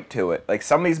bite to it. Like,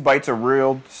 some of these bites are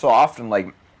real soft and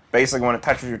like basically when it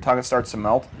touches your tongue it starts to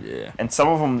melt. Yeah. And some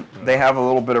of them they have a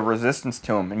little bit of resistance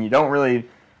to them, and you don't really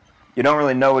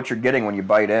know what you're getting when you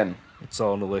bite in. It's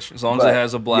all delicious. As long as it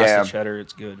has a blast of cheddar,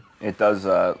 it's good. It does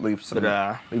leave some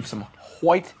But,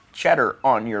 white cheddar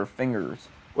on your fingers.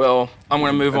 Well, I'm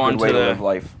going to move on to way the to live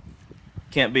life.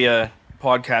 Can't be a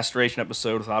podcastration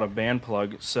episode without a band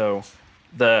plug. So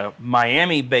the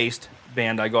Miami-based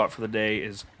band I got for the day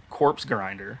is Corpse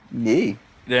Grinder. Yeah.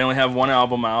 They only have one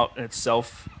album out, and it's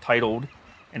self-titled.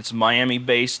 And it's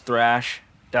Miami-based thrash,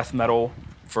 death metal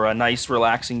for a nice,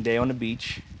 relaxing day on the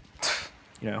beach.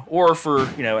 Or for,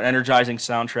 an energizing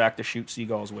soundtrack to shoot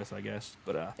seagulls with, I guess.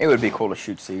 But it would be cool to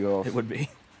shoot seagulls. it would be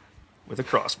with a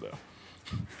crossbow.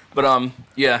 But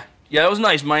yeah, it was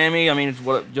nice. Miami, I mean, it's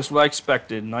just what I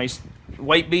expected. Nice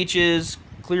white beaches,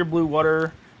 clear blue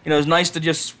water. You know, it's nice to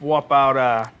just swap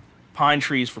out pine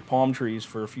trees for palm trees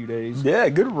for a few days. Yeah,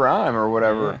 good rhyme or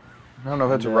whatever. Yeah. I don't know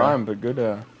if that's a rhyme, but good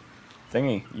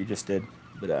thingy you just did.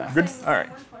 But Good. all right.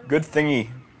 Good thingy.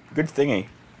 Good thingy.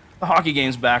 The hockey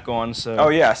game's back on, so. Oh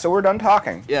yeah, so we're done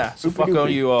talking. Yeah, so fuck Oopie all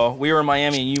doopie. you all. We were in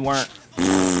Miami and you weren't.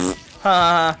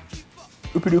 Ha.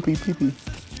 Oopie doopie pee pee.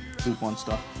 Poop on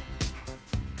stuff.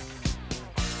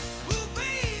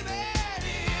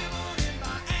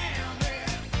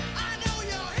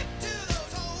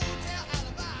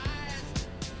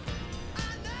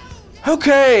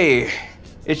 Okay,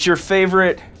 it's your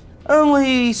favorite,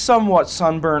 only somewhat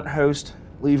sunburnt host,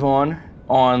 Levon,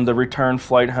 on the return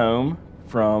flight home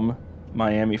from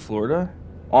Miami, Florida.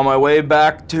 On my way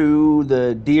back to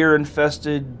the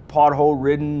deer-infested,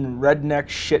 pothole-ridden, redneck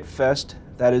shitfest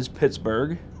that is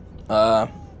Pittsburgh.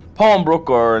 Paul and Brooke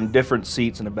are in different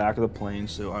seats in the back of the plane,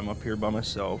 so I'm up here by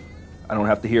myself. I don't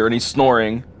have to hear any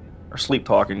snoring or sleep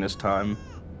talking this time.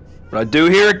 But I do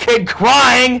hear a kid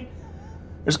crying!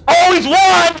 There's always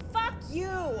one! Fuck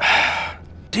you!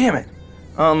 Damn it.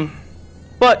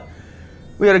 But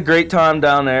we had a great time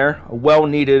down there, a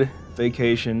well-needed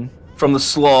vacation from the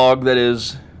slog that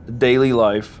is the daily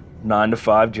life,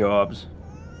 9-to-5 jobs,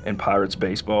 and Pirates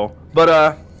baseball.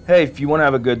 But hey, if you want to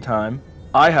have a good time,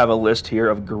 I have a list here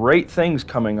of great things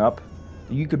coming up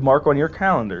that you could mark on your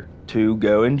calendar to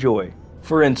go enjoy.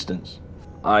 For instance,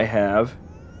 I have,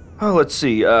 let's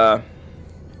see,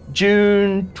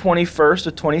 June 21st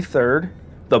to 23rd,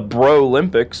 the Bro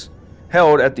Olympics,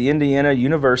 held at the Indiana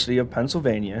University of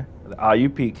Pennsylvania, the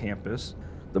IUP campus.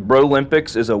 The Bro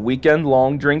Olympics is a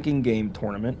weekend-long drinking game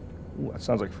tournament. Ooh, that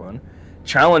sounds like fun.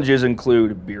 Challenges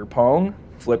include beer pong,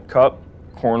 flip cup,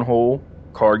 cornhole,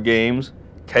 card games,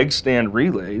 keg stand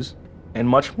relays, and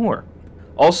much more.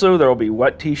 Also, there will be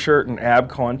wet t-shirt and ab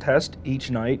contest each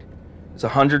night. It's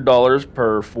 $100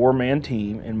 per four-man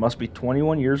team and must be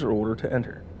 21 years or older to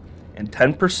enter. And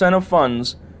 10% of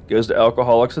funds goes to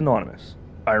Alcoholics Anonymous,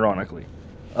 ironically.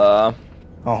 Oh,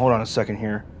 hold on a second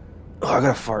here. Oh, I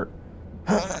gotta fart.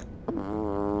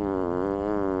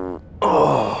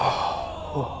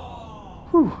 Oh.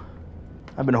 Whew.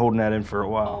 I've been holding that in for a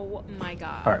while. Oh my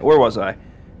god. All right, where was I?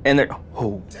 And there.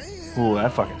 Oh,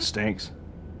 that fucking stinks.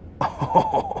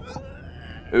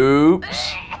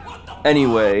 Oops.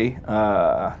 Anyway,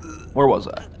 where was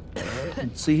I?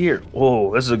 Let's see here.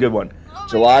 Oh, this is a good one.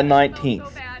 July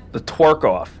 19th, the Twerk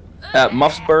Off at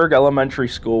Muffsburg Elementary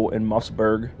School in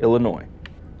Muffsburg, Illinois.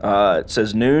 It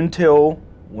says noon till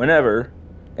whenever,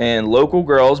 and local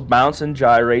girls bounce and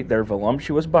gyrate their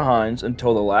voluptuous behinds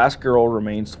until the last girl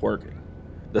remains twerking.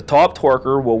 The top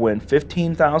twerker will win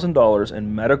 $15,000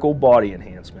 in medical body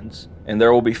enhancements, and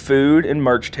there will be food and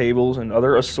merch tables and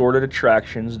other assorted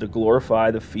attractions to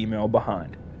glorify the female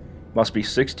behind. Must be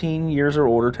 16 years or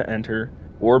older to enter,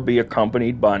 or be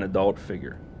accompanied by an adult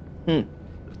figure. The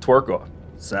Twerk Off.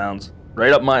 Sounds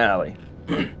right up my alley.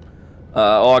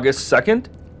 August 2nd,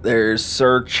 there's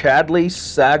Sir Chadley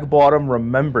Sagbottom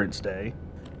Remembrance Day,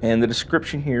 and the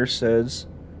description here says,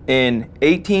 in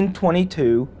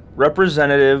 1822,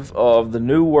 representative of the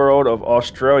New World of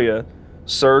Australia,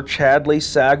 Sir Chadley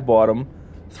Sagbottom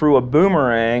threw a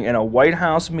boomerang in a White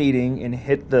House meeting and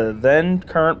hit the then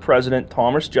current president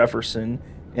Thomas Jefferson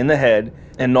in the head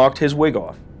and knocked his wig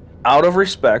off. Out of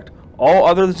respect, all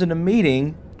others in the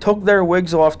meeting took their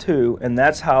wigs off too, and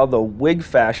that's how the wig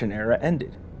fashion era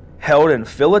ended. Held in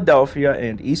Philadelphia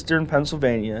and eastern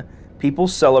Pennsylvania, people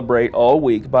celebrate all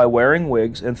week by wearing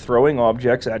wigs and throwing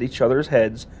objects at each other's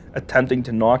heads, attempting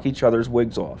to knock each other's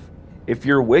wigs off. If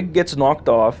your wig gets knocked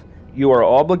off, you are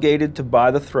obligated to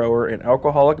buy the thrower an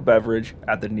alcoholic beverage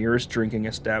at the nearest drinking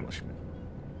establishment.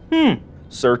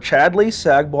 Sir Chadley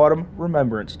Sagbottom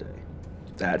Remembrance Day.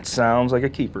 That sounds like a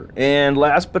keeper. And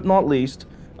last but not least,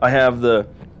 I have the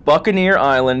Buccaneer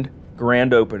Island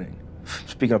grand opening.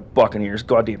 Speaking of Buccaneers,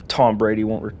 goddamn Tom Brady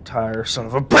won't retire, son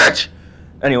of a bitch!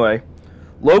 Anyway,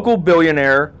 local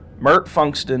billionaire Mert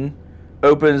Funkston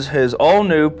opens his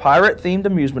all-new pirate-themed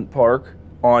amusement park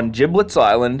on Giblets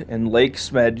Island in Lake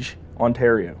Smedge,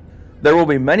 Ontario. There will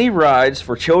be many rides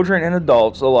for children and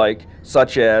adults alike,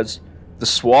 such as the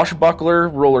Swashbuckler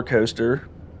roller coaster,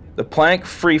 the Plank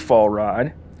Freefall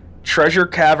ride, Treasure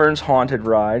Caverns Haunted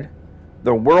ride,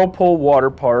 the Whirlpool Water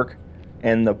Park,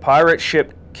 and the Pirate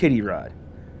Ship Kiddie ride.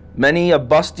 Many a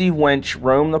busty wench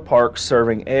roam the park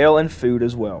serving ale and food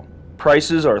as well.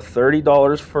 Prices are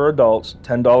 $30 for adults,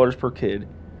 $10 per kid,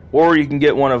 or you can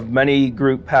get one of many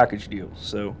group package deals.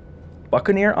 So,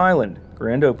 Buccaneer Island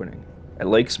grand opening at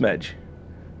Lake Smedge.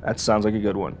 That sounds like a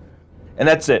good one. And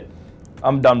that's it.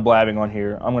 I'm done blabbing on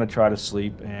here. I'm going to try to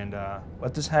sleep and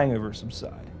let this hangover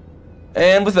subside.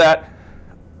 And with that,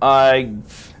 I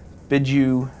bid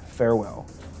you farewell.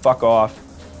 Fuck off.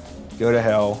 Go to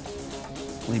hell.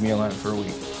 Leave me alone for a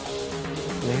week.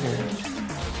 Later.